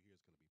it's what you hear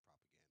is gonna be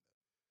propaganda.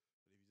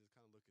 But if you just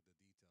kind of look at the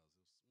details,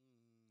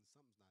 something's not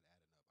adding up.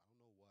 I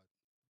don't know what,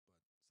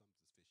 but something's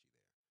fishy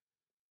there.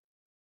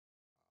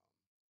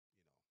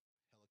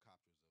 You know,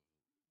 helicopters of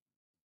military.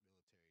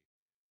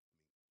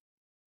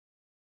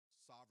 I mean,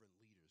 sovereign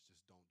leaders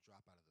just don't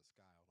drop out of the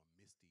sky on a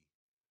misty, on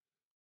a,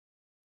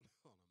 I'm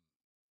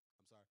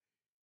sorry,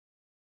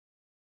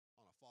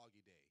 on a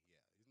foggy day.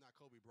 Yeah, he's not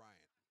Kobe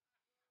Bryant.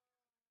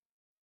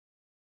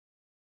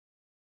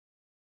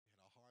 He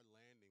had a hard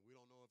landing. We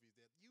don't know if he's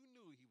dead. You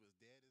knew he was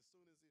dead as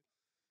soon as he. Yeah,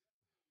 yeah,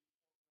 yeah.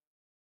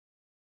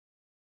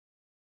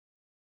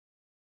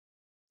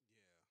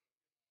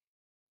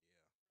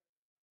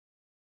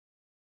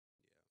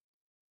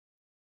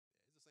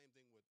 Yeah, it's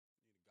the same thing with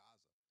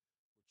Gaza.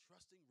 We're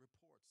trusting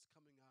reports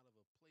coming out of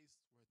a place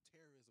where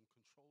terrorism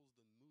controls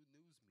the news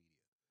media.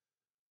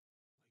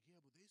 Like, yeah,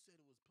 but they said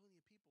it was plenty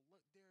of people.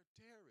 Look, they're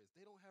terrorists.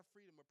 They don't have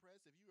freedom of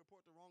press. If you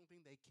report the wrong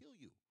thing, they kill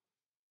you.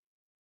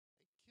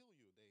 They kill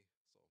you.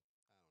 So I don't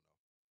know. I don't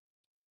know.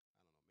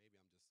 Maybe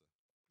I'm just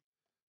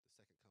the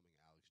second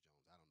coming of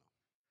Alex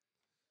Jones.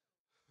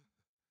 I don't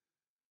know.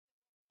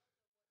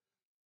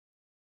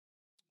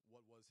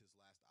 What was his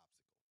last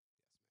obstacle?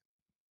 Yes, ma'am.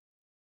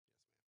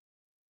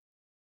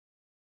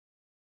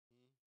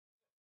 Yes, ma'am.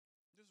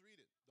 Just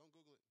read it. Don't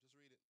Google it. Just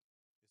read it.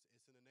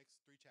 It's in the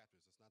next 3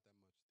 chapters. It's not that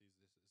much. It's a very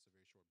short book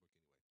anyway.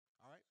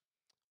 All right.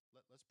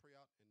 Let's pray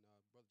out.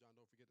 And Brother John,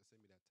 don't forget to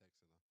send me that text,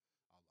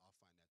 and I'll find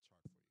that chart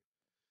for you.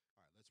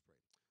 All right, let's pray.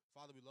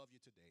 Father, we love you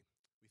today.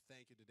 We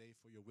thank you today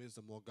for your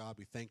wisdom, Lord God.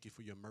 We thank you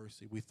for your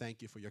mercy. We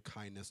thank you for your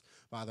kindness.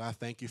 Father, I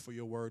thank you for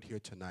your word here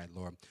tonight,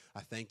 Lord.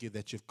 I thank you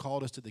that you've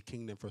called us to the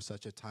kingdom for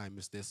such a time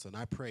as this. And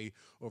I pray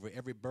over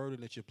every burden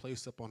that you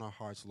place upon our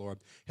hearts, Lord.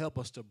 Help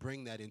us to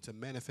bring that into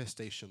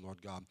manifestation,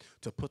 Lord God,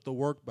 to put the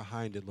work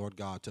behind it, Lord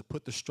God, to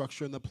put the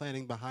structure and the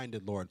planning behind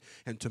it, Lord,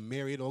 and to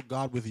marry it, oh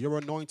God, with your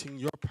anointing,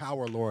 your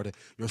power, Lord,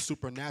 your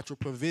supernatural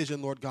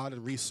provision, Lord God,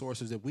 and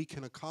resources that we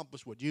can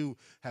accomplish what you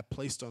have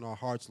placed on our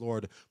hearts,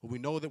 Lord. But we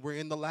know that we're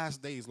in the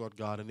last days, Lord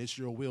God, and it's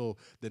your will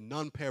that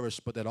none perish,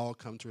 but that all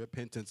come to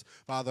repentance.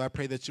 Father, I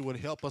pray that you would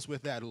help us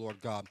with that,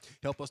 Lord God.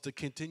 Help us to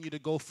continue to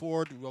go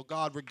forward, Lord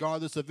God,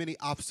 regardless of any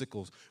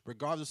obstacles,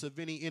 regardless of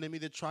any enemy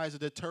that tries to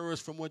deter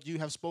us from what you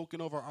have spoken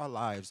over our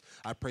lives.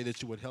 I pray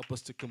that you would help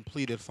us to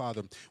complete it,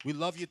 Father. We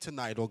love you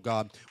tonight, oh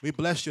God. We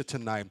bless you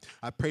tonight.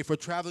 I pray for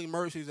traveling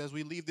mercies as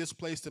we leave this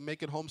place to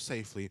make it home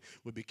safely.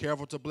 We'll be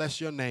careful to bless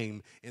your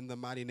name. In the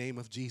mighty name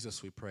of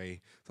Jesus, we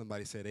pray.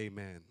 Somebody said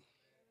amen.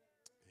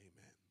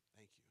 Amen.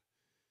 Thank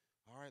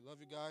you. All right, love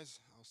you guys.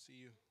 I'll see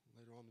you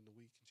later on in the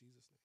week in Jesus' name.